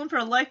has fallen for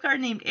a lifeguard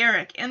named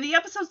Eric. In the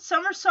episode's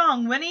summer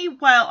song, Winnie,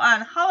 while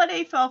on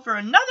holiday, fell for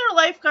another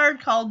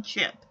lifeguard called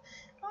Chip.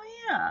 Oh,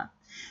 yeah.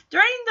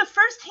 During the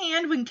first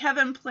hand, when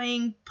Kevin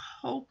playing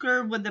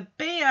poker with the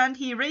band,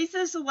 he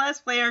raises the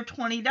last player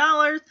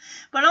 $20,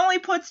 but only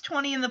puts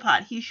 20 in the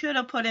pot. He should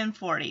have put in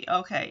 40.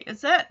 Okay,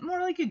 is that more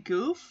like a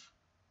goof?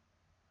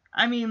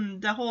 I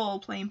mean, the whole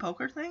playing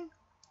poker thing?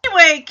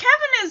 Anyway,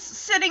 Kevin is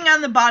sitting on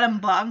the bottom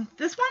bunk.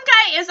 This one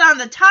guy is on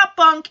the top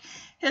bunk.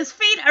 His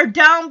feet are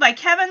down by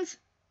Kevin's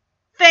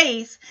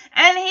face,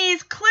 and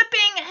he's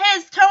clipping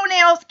his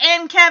toenails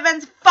in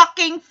Kevin's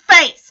fucking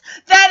face.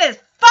 That is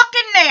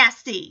fucking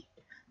nasty.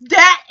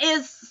 That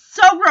is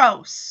so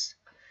gross.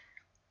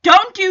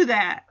 Don't do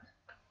that.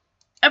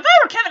 If I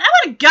were Kevin, I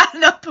would have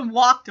gotten up and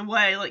walked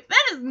away. Like,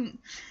 that is...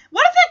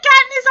 What if it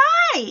got in his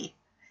eye?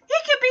 He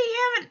could be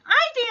having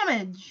eye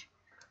damage.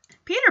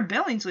 Peter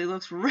Billingsley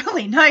looks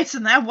really nice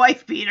in that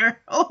wife beater.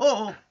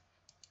 Oh.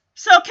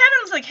 So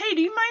Kevin's like, hey,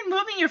 do you mind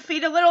moving your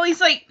feet a little? He's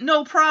like,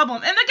 no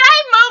problem. And the guy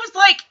moves,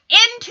 like,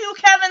 into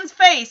Kevin's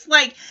face.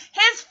 Like,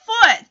 his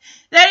foot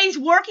that he's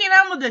working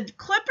on with the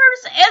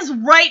clippers is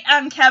right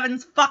on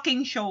Kevin's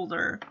fucking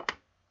shoulder.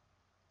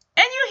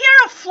 And you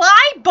hear a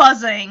fly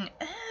buzzing.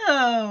 Ew.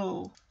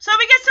 Brillo. So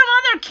we get some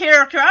other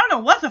character. I don't know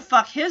what the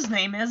fuck his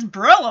name is,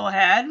 Brillo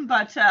Head,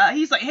 but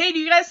he's like, hey, do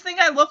you guys think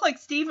I look like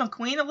Steve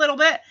McQueen a little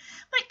bit? I'm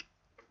like,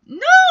 no,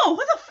 who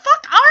the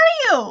fuck are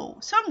you?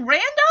 Some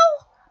rando?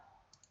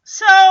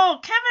 So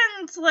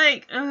Kevin's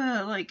like,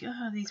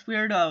 these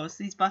weirdos,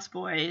 these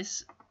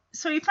busboys.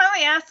 So he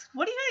finally asks,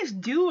 what do you guys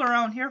do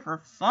around here for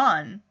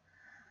fun?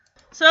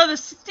 So the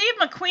Steve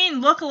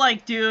McQueen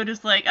lookalike dude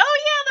is like, oh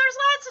yeah, there's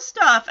lots of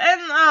stuff.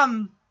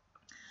 And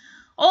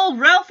old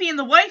Ralphie and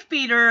the wife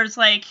beater is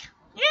like,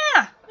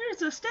 yeah,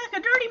 there's a stack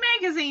of dirty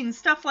magazines,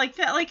 stuff like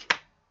that. Like,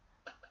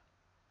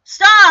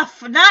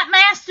 stuff, not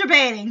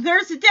masturbating.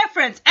 There's a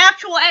difference.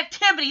 Actual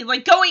activity,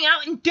 like going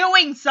out and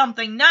doing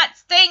something, not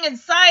staying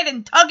inside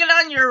and tugging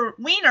on your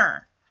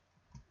wiener.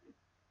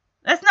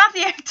 That's not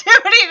the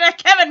activity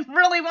that Kevin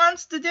really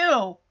wants to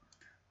do.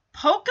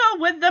 Polka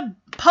with the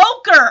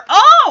poker.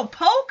 Oh,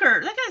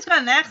 poker. That guy's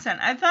got an accent.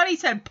 I thought he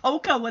said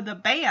polka with a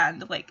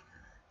band. Like,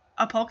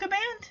 a polka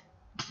band?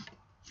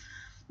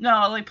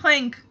 No, like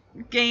playing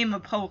game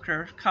of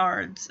poker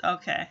cards.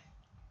 Okay.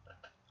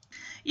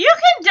 You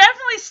can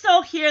definitely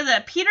still hear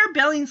that Peter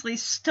Billingsley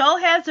still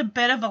has a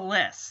bit of a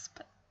lisp.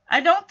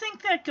 I don't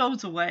think that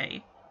goes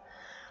away.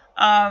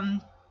 I'm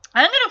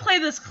going to play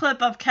this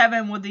clip of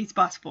Kevin with these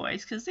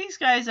busboys, because these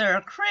guys are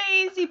a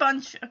crazy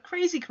bunch, a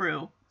crazy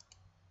crew.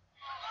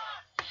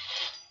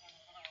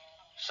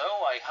 So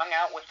I hung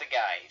out with the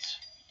guys.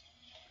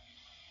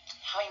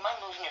 How you mind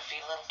moving your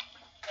feet a little?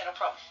 Yeah, no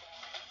problem.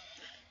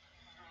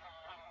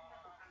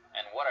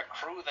 And what a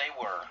crew they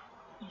were.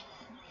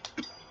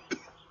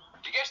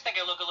 Do you guys think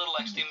I look a little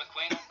like Steve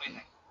McQueen? What do you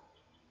think?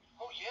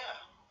 Oh, yeah.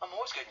 I'm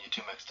always getting you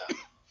two mixed up.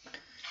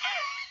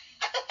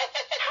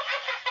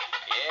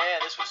 Yeah,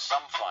 this was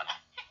some fun.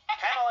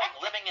 Kind of like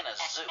living in a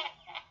zoo.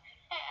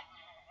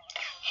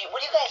 Hey,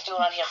 what are you guys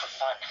doing out here for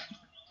fun?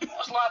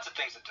 There's lots of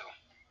things to do.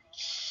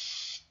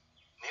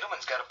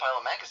 Needleman's got a pile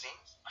of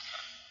magazines.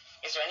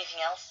 Is there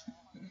anything else?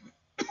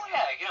 Oh,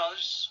 yeah,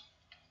 there's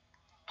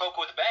poker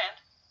with the band.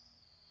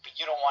 But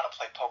you don't want to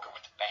play poker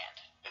with the band.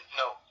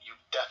 No, you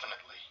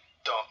definitely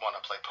don't want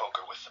to play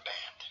poker with the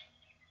band.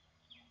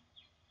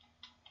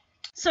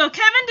 So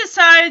Kevin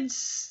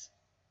decides,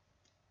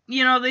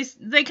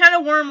 they kind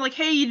of warn him, like,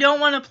 hey, you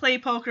don't want to play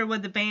poker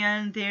with the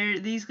band.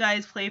 These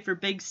guys play for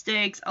big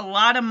stakes, a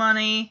lot of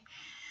money.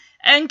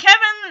 And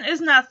Kevin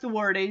is not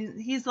thwarted.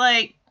 He's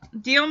like,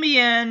 deal me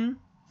in.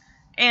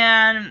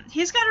 And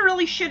he's got a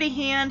really shitty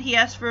hand. He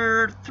asked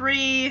for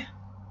 3.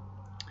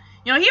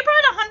 He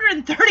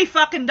brought $130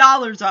 fucking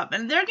up,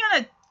 and they're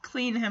gonna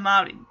clean him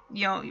out.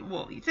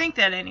 Well, you think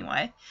that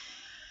anyway.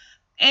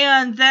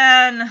 And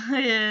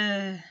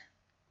then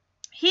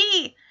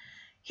he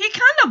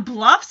kind of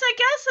bluffs, I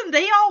guess, and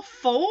they all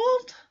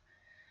fold.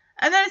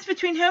 And then it's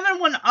between him and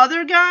one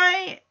other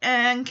guy,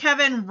 and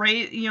Kevin,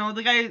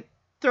 the guy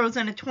throws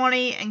in a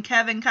 20, and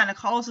Kevin kind of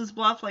calls his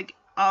bluff, like,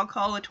 I'll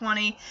call a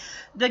 20.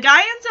 The guy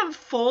ends up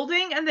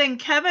folding, and then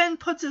Kevin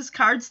puts his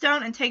cards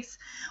down and takes...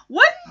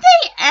 Wouldn't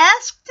they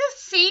ask to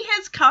see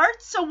his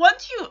cards? So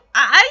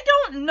I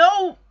don't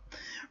know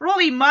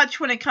really much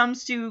when it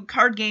comes to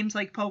card games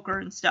like poker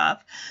and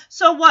stuff.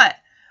 So what?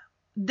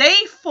 They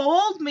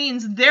fold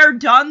means they're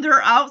done,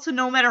 they're out, so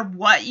no matter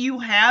what you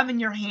have in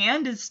your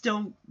hand is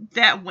still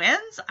that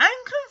wins?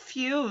 I'm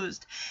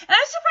confused. And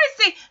I'm surprised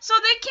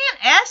they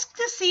can't ask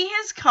to see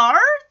his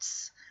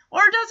cards?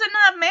 Or does it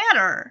not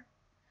matter?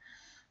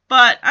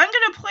 But I'm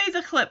going to play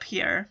the clip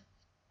here.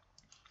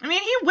 I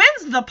mean, he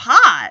wins the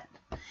pot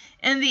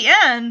in the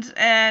end,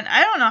 and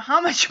I don't know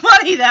how much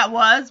money that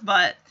was,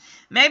 but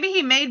maybe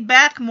he made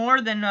back more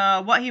than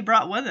what he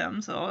brought with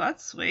him, so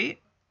that's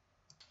sweet.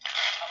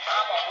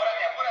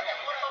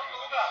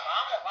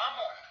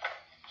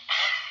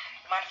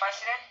 Mind if I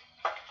sit in?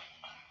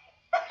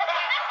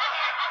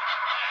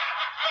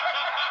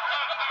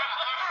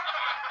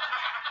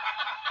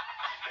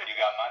 You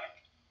got money?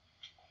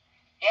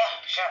 Yeah,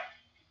 sure.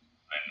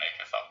 Then make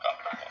yourself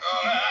comfortable.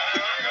 Oh,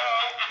 there we go.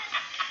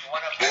 You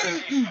want to play?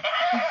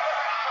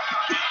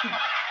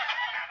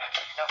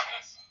 No,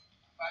 please.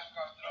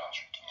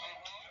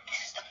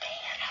 This is the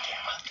band.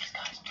 These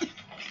guys play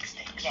for big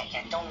stakes.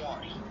 Yeah, don't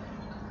worry.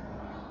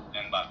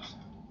 $10.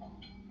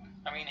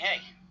 I mean, hey,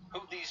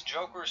 who'd these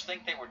jokers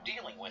think they were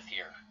dealing with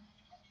here?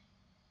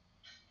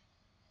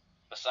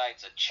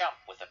 Besides a chump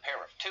with a pair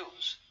of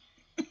 2s.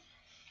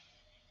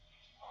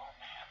 Oh,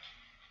 man.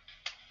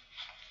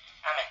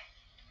 I'm in.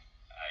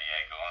 Ahí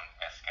hay un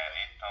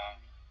pescadito.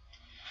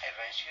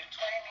 Advance you 20.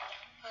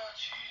 Oh,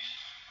 jeez.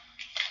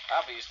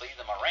 Obviously,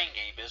 the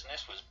merengue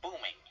business was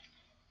booming.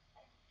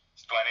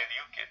 It's 20 to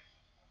you, kid.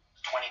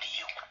 20 to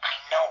you. I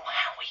know,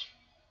 Howie.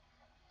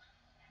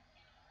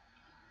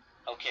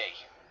 Okay,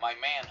 my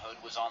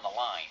manhood was on the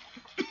line,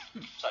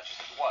 such as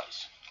it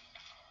was.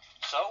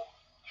 So,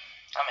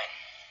 I'm in.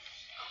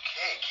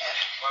 Okay, kid.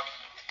 What?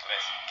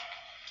 Listen.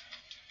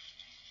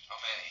 How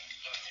many?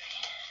 Give me 3.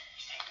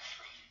 He's taking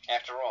 3.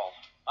 after all,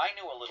 I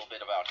knew a little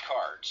bit about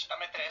cards.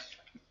 Dame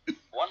 3.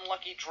 One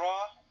lucky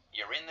draw,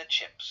 you're in the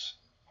chips.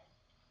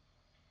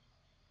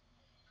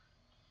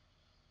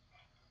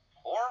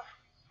 Or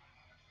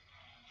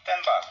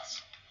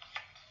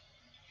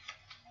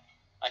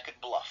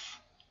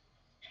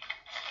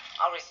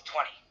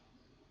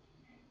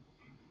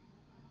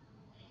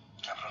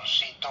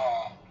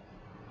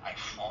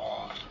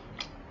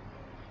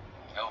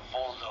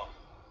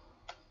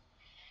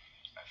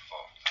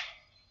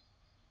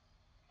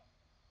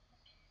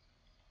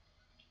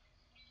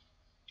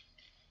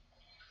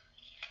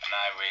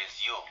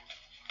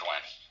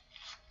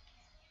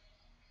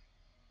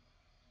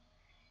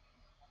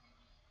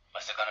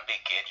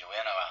get you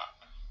in or out.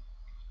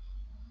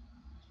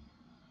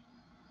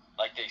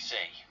 Like they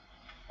say,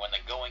 when the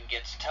going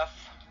gets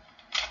tough,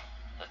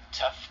 the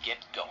tough get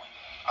going.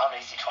 I'll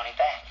race you 20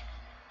 back.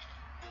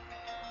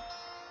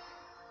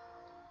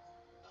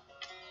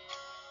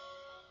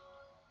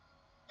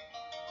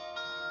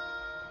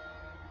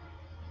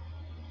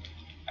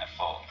 I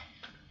fold.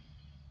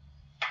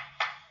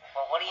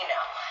 Well, what do you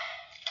know?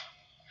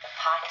 The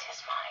pot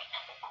is mine.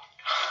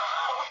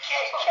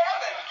 Okay,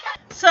 Kevin.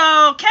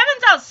 So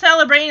Kevin's out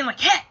celebrating like,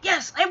 hey,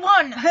 yes, I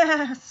won.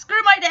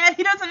 Screw my dad,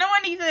 he doesn't know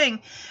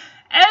anything.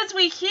 As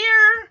we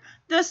hear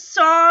the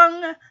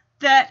song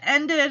that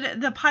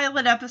ended the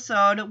pilot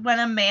episode, When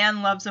a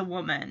Man Loves a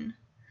Woman.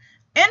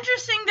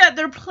 Interesting that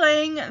they're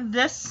playing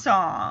this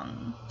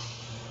song.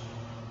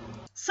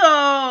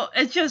 So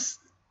it's just,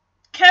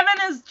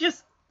 Kevin is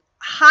just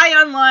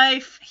high on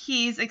life.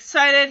 He's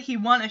excited. He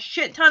won a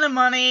shit ton of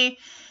money.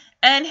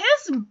 And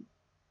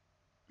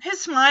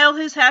his smile,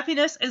 his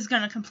happiness is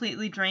going to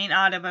completely drain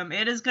out of him.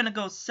 It is going to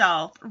go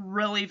south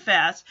really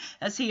fast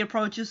as he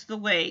approaches the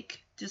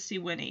lake to see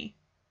Winnie.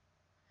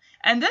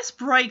 And this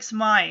breaks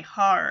my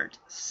heart,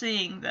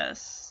 seeing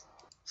this.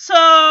 So,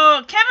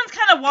 Kevin's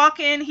kind of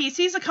walking. He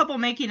sees a couple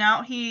making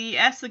out. He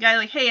asks the guy,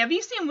 like, hey, have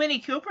you seen Winnie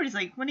Cooper? He's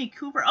like, Winnie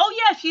Cooper? Oh,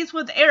 yeah, she's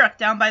with Eric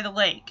down by the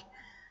lake.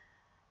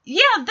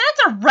 Yeah,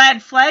 that's a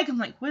red flag. I'm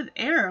like, with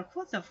Eric?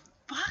 What the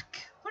fuck?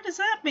 What does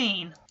that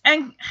mean?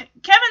 And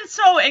Kevin's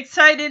so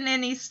excited,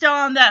 and he's still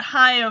on that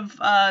high of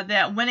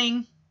that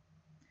winning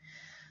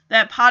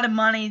that pot of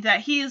money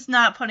that he is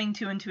not putting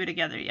two and two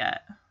together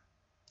yet.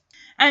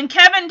 And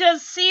Kevin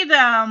does see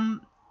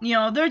them, you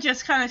know, they're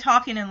just kind of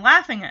talking and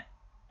laughing.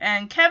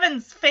 And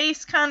Kevin's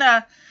face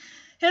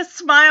his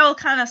smile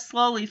kind of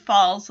slowly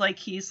falls, like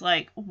he's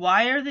like,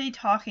 why are they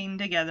talking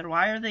together?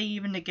 Why are they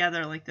even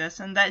together like this?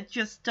 And that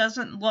just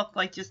doesn't look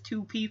like just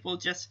two people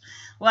just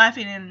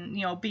laughing and,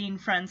 you know, being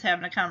friends,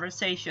 having a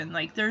conversation.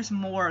 Like, there's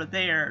more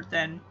there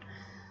than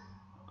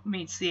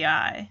meets the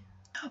eye.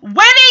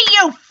 Winnie,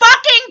 you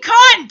fucking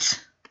cunt!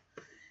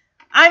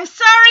 I'm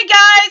sorry,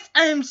 guys.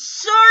 I'm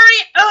sorry.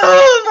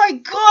 Oh, my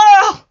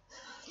God.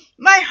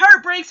 My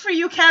heart breaks for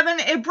you, Kevin.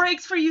 It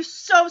breaks for you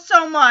so,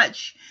 so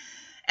much.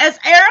 As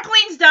Eric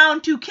leans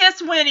down to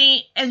kiss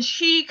Winnie, and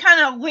she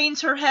kind of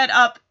leans her head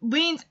up,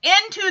 leans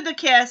into the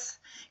kiss,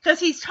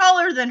 because he's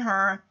taller than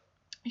her.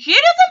 She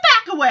doesn't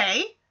back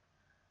away.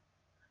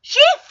 She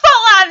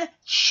full-on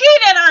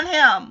cheated on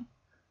him.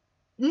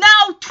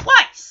 Now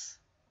twice.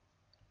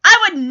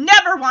 I would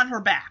never want her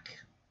back.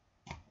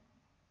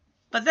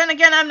 But then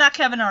again, I'm not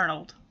Kevin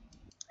Arnold.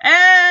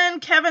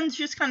 And Kevin's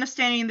just kind of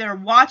standing there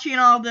watching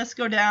all this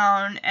go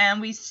down,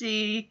 and we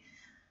see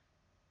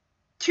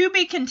to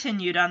be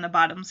continued on the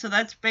bottom. So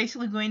that's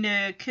basically going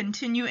to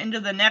continue into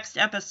the next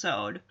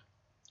episode.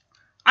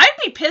 I'd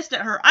be pissed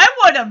at her. I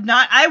would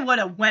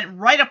have went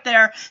right up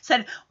there,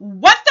 said,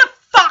 what the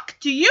fuck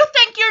do you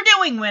think you're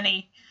doing,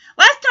 Winnie?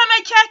 Last time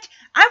I checked,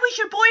 I was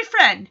your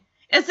boyfriend.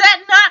 Is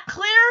that not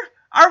clear?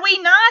 Are we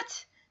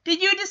not?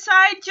 Did you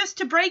decide just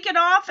to break it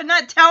off and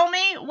not tell me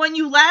when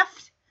you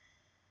left?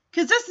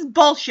 Because this is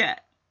bullshit.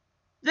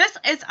 This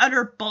is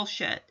utter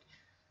bullshit.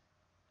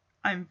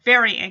 I'm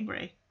very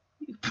angry.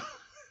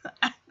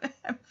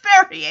 I'm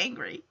very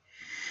angry.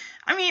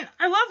 I mean,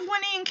 I love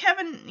Winnie and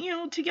Kevin, you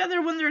know,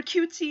 together when they're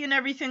cutesy and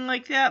everything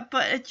like that,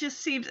 but it just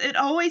seems, it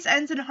always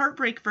ends in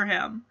heartbreak for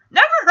him.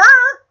 Never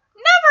her!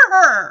 Never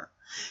her!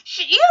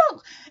 If you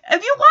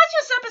watch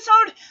this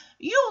episode,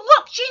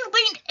 she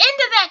leaned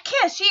into that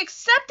kiss. She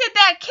accepted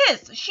that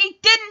kiss. She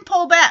didn't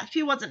pull back.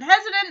 She wasn't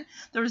hesitant.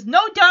 There was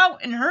no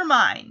doubt in her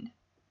mind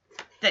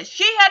that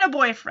she had a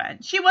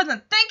boyfriend. She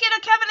wasn't thinking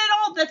of Kevin at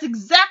all. That's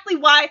exactly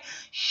why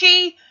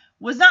she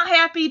was not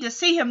happy to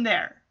see him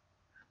there.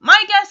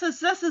 My guess is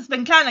this has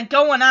been kind of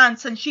going on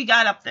since she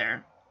got up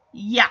there.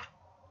 Yeah.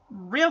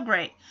 Real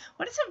great.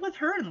 What is it with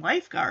her and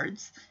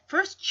lifeguards?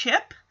 First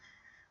Chip?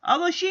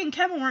 Although she and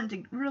Kevin weren't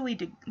they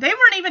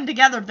weren't even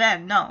together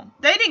then, no.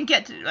 They didn't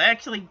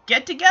actually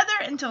get together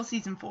until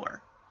season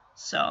 4.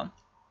 So.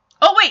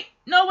 Oh, wait.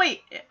 No,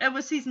 wait. It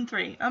was season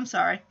 3. I'm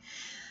sorry.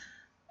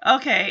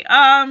 Okay,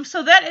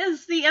 so that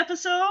is the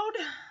episode.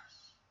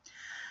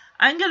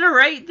 I'm gonna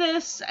rate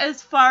this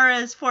as far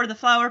as for the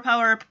Flower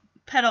Power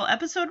Petal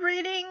episode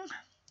rating.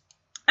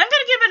 I'm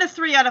gonna give it a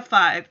 3 out of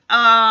 5.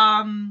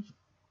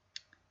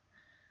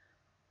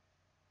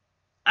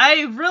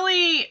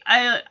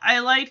 I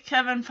liked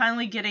Kevin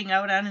finally getting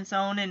out on his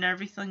own and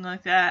everything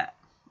like that.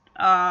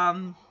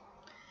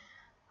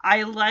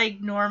 I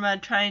liked Norma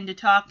trying to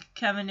talk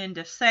Kevin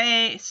into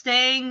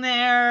staying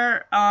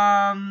there.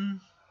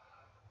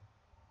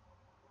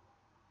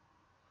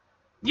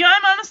 Yeah,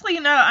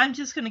 I'm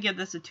just gonna give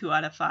this a 2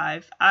 out of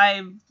 5.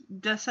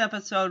 This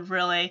episode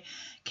really,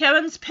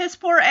 Kevin's piss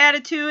poor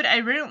attitude, I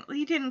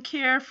really didn't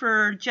care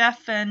for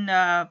Jeff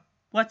and,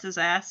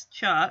 what's-his-ass,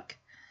 Chuck.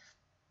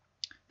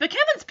 But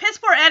Kevin's piss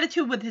poor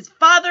attitude with his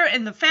father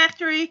in the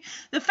factory,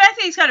 the fact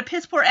that he's got a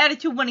piss poor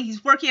attitude when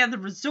he's working at the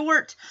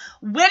resort,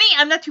 Winnie,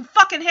 I'm not too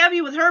fucking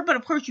happy with her, but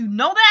of course you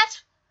know that.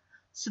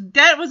 So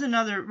that was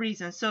another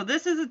reason. So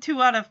this is a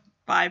 2 out of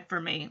 5 for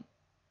me.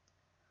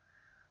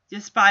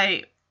 just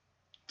by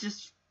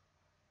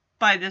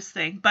this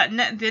thing. But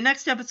the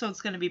next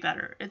episode's going to be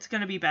better. It's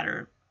going to be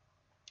better.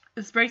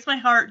 This breaks my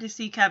heart to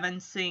see Kevin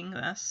seeing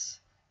this.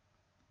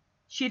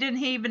 She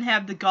didn't even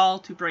have the gall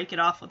to break it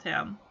off with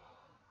him,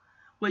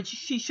 which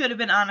she should have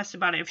been honest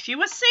about it. If she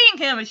was seeing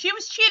him, if she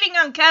was cheating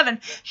on Kevin,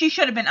 she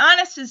should have been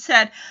honest and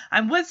said,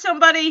 I'm with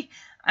somebody,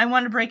 I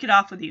want to break it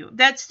off with you.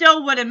 That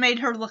still would have made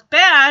her look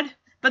bad,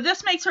 but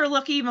this makes her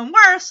look even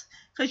worse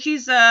because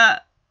she's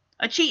a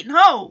cheating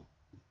hoe.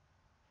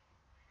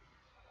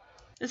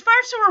 As far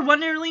as her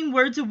wondering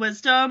words of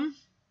wisdom,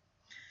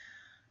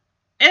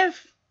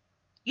 if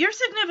your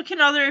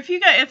significant other,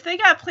 if they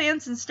got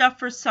plans and stuff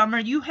for summer,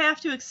 you have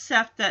to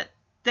accept that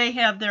they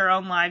have their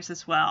own lives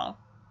as well.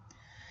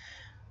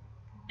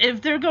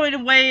 If they're going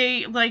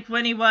away, like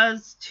when he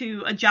was,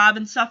 to a job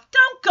and stuff,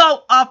 don't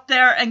go up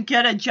there and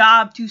get a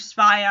job to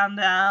spy on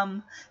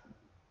them.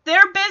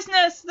 Their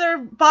business, their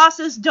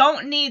bosses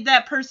don't need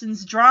that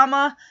person's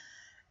drama.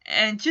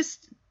 And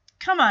just,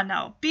 come on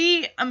now,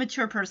 be a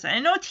mature person. I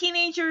know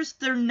teenagers,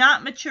 they're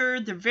not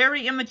mature, they're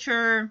very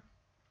immature.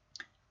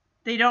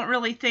 They don't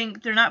really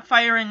think, they're not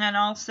firing on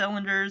all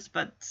cylinders,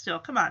 but still,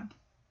 come on.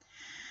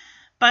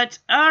 But,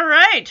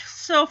 alright,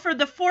 so for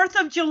the 4th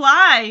of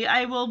July,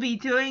 I will be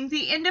doing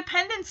the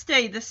Independence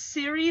Day, the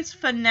series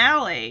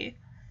finale.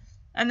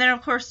 And then,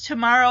 of course,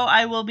 tomorrow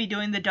I will be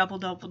doing the Double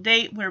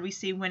Date, where we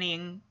see Winnie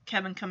and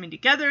Kevin coming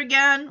together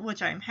again,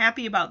 which I'm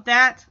happy about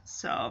that.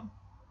 So,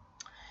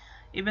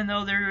 even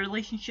though their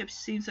relationship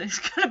seems like it's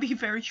going to be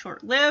very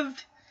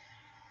short-lived,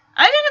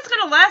 I think it's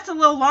going to last a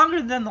little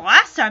longer than the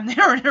last time they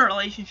were in a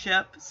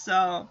relationship,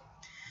 so.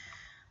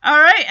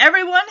 Alright,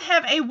 everyone,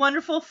 have a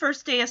wonderful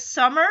first day of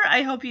summer.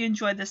 I hope you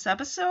enjoyed this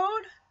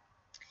episode.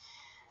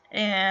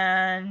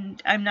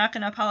 And I'm not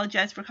going to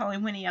apologize for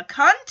calling Winnie a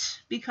cunt,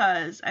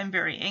 because I'm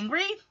very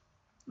angry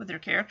with her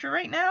character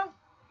right now.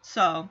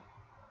 So,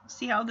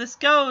 see how this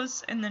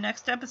goes in the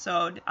next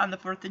episode on the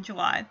 4th of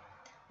July.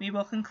 We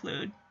will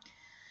conclude.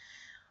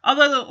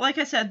 Although, like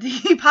I said, the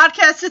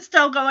podcast is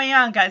still going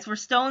on, guys. We're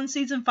still in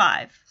season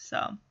 5.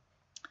 So,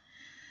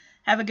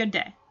 have a good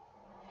day.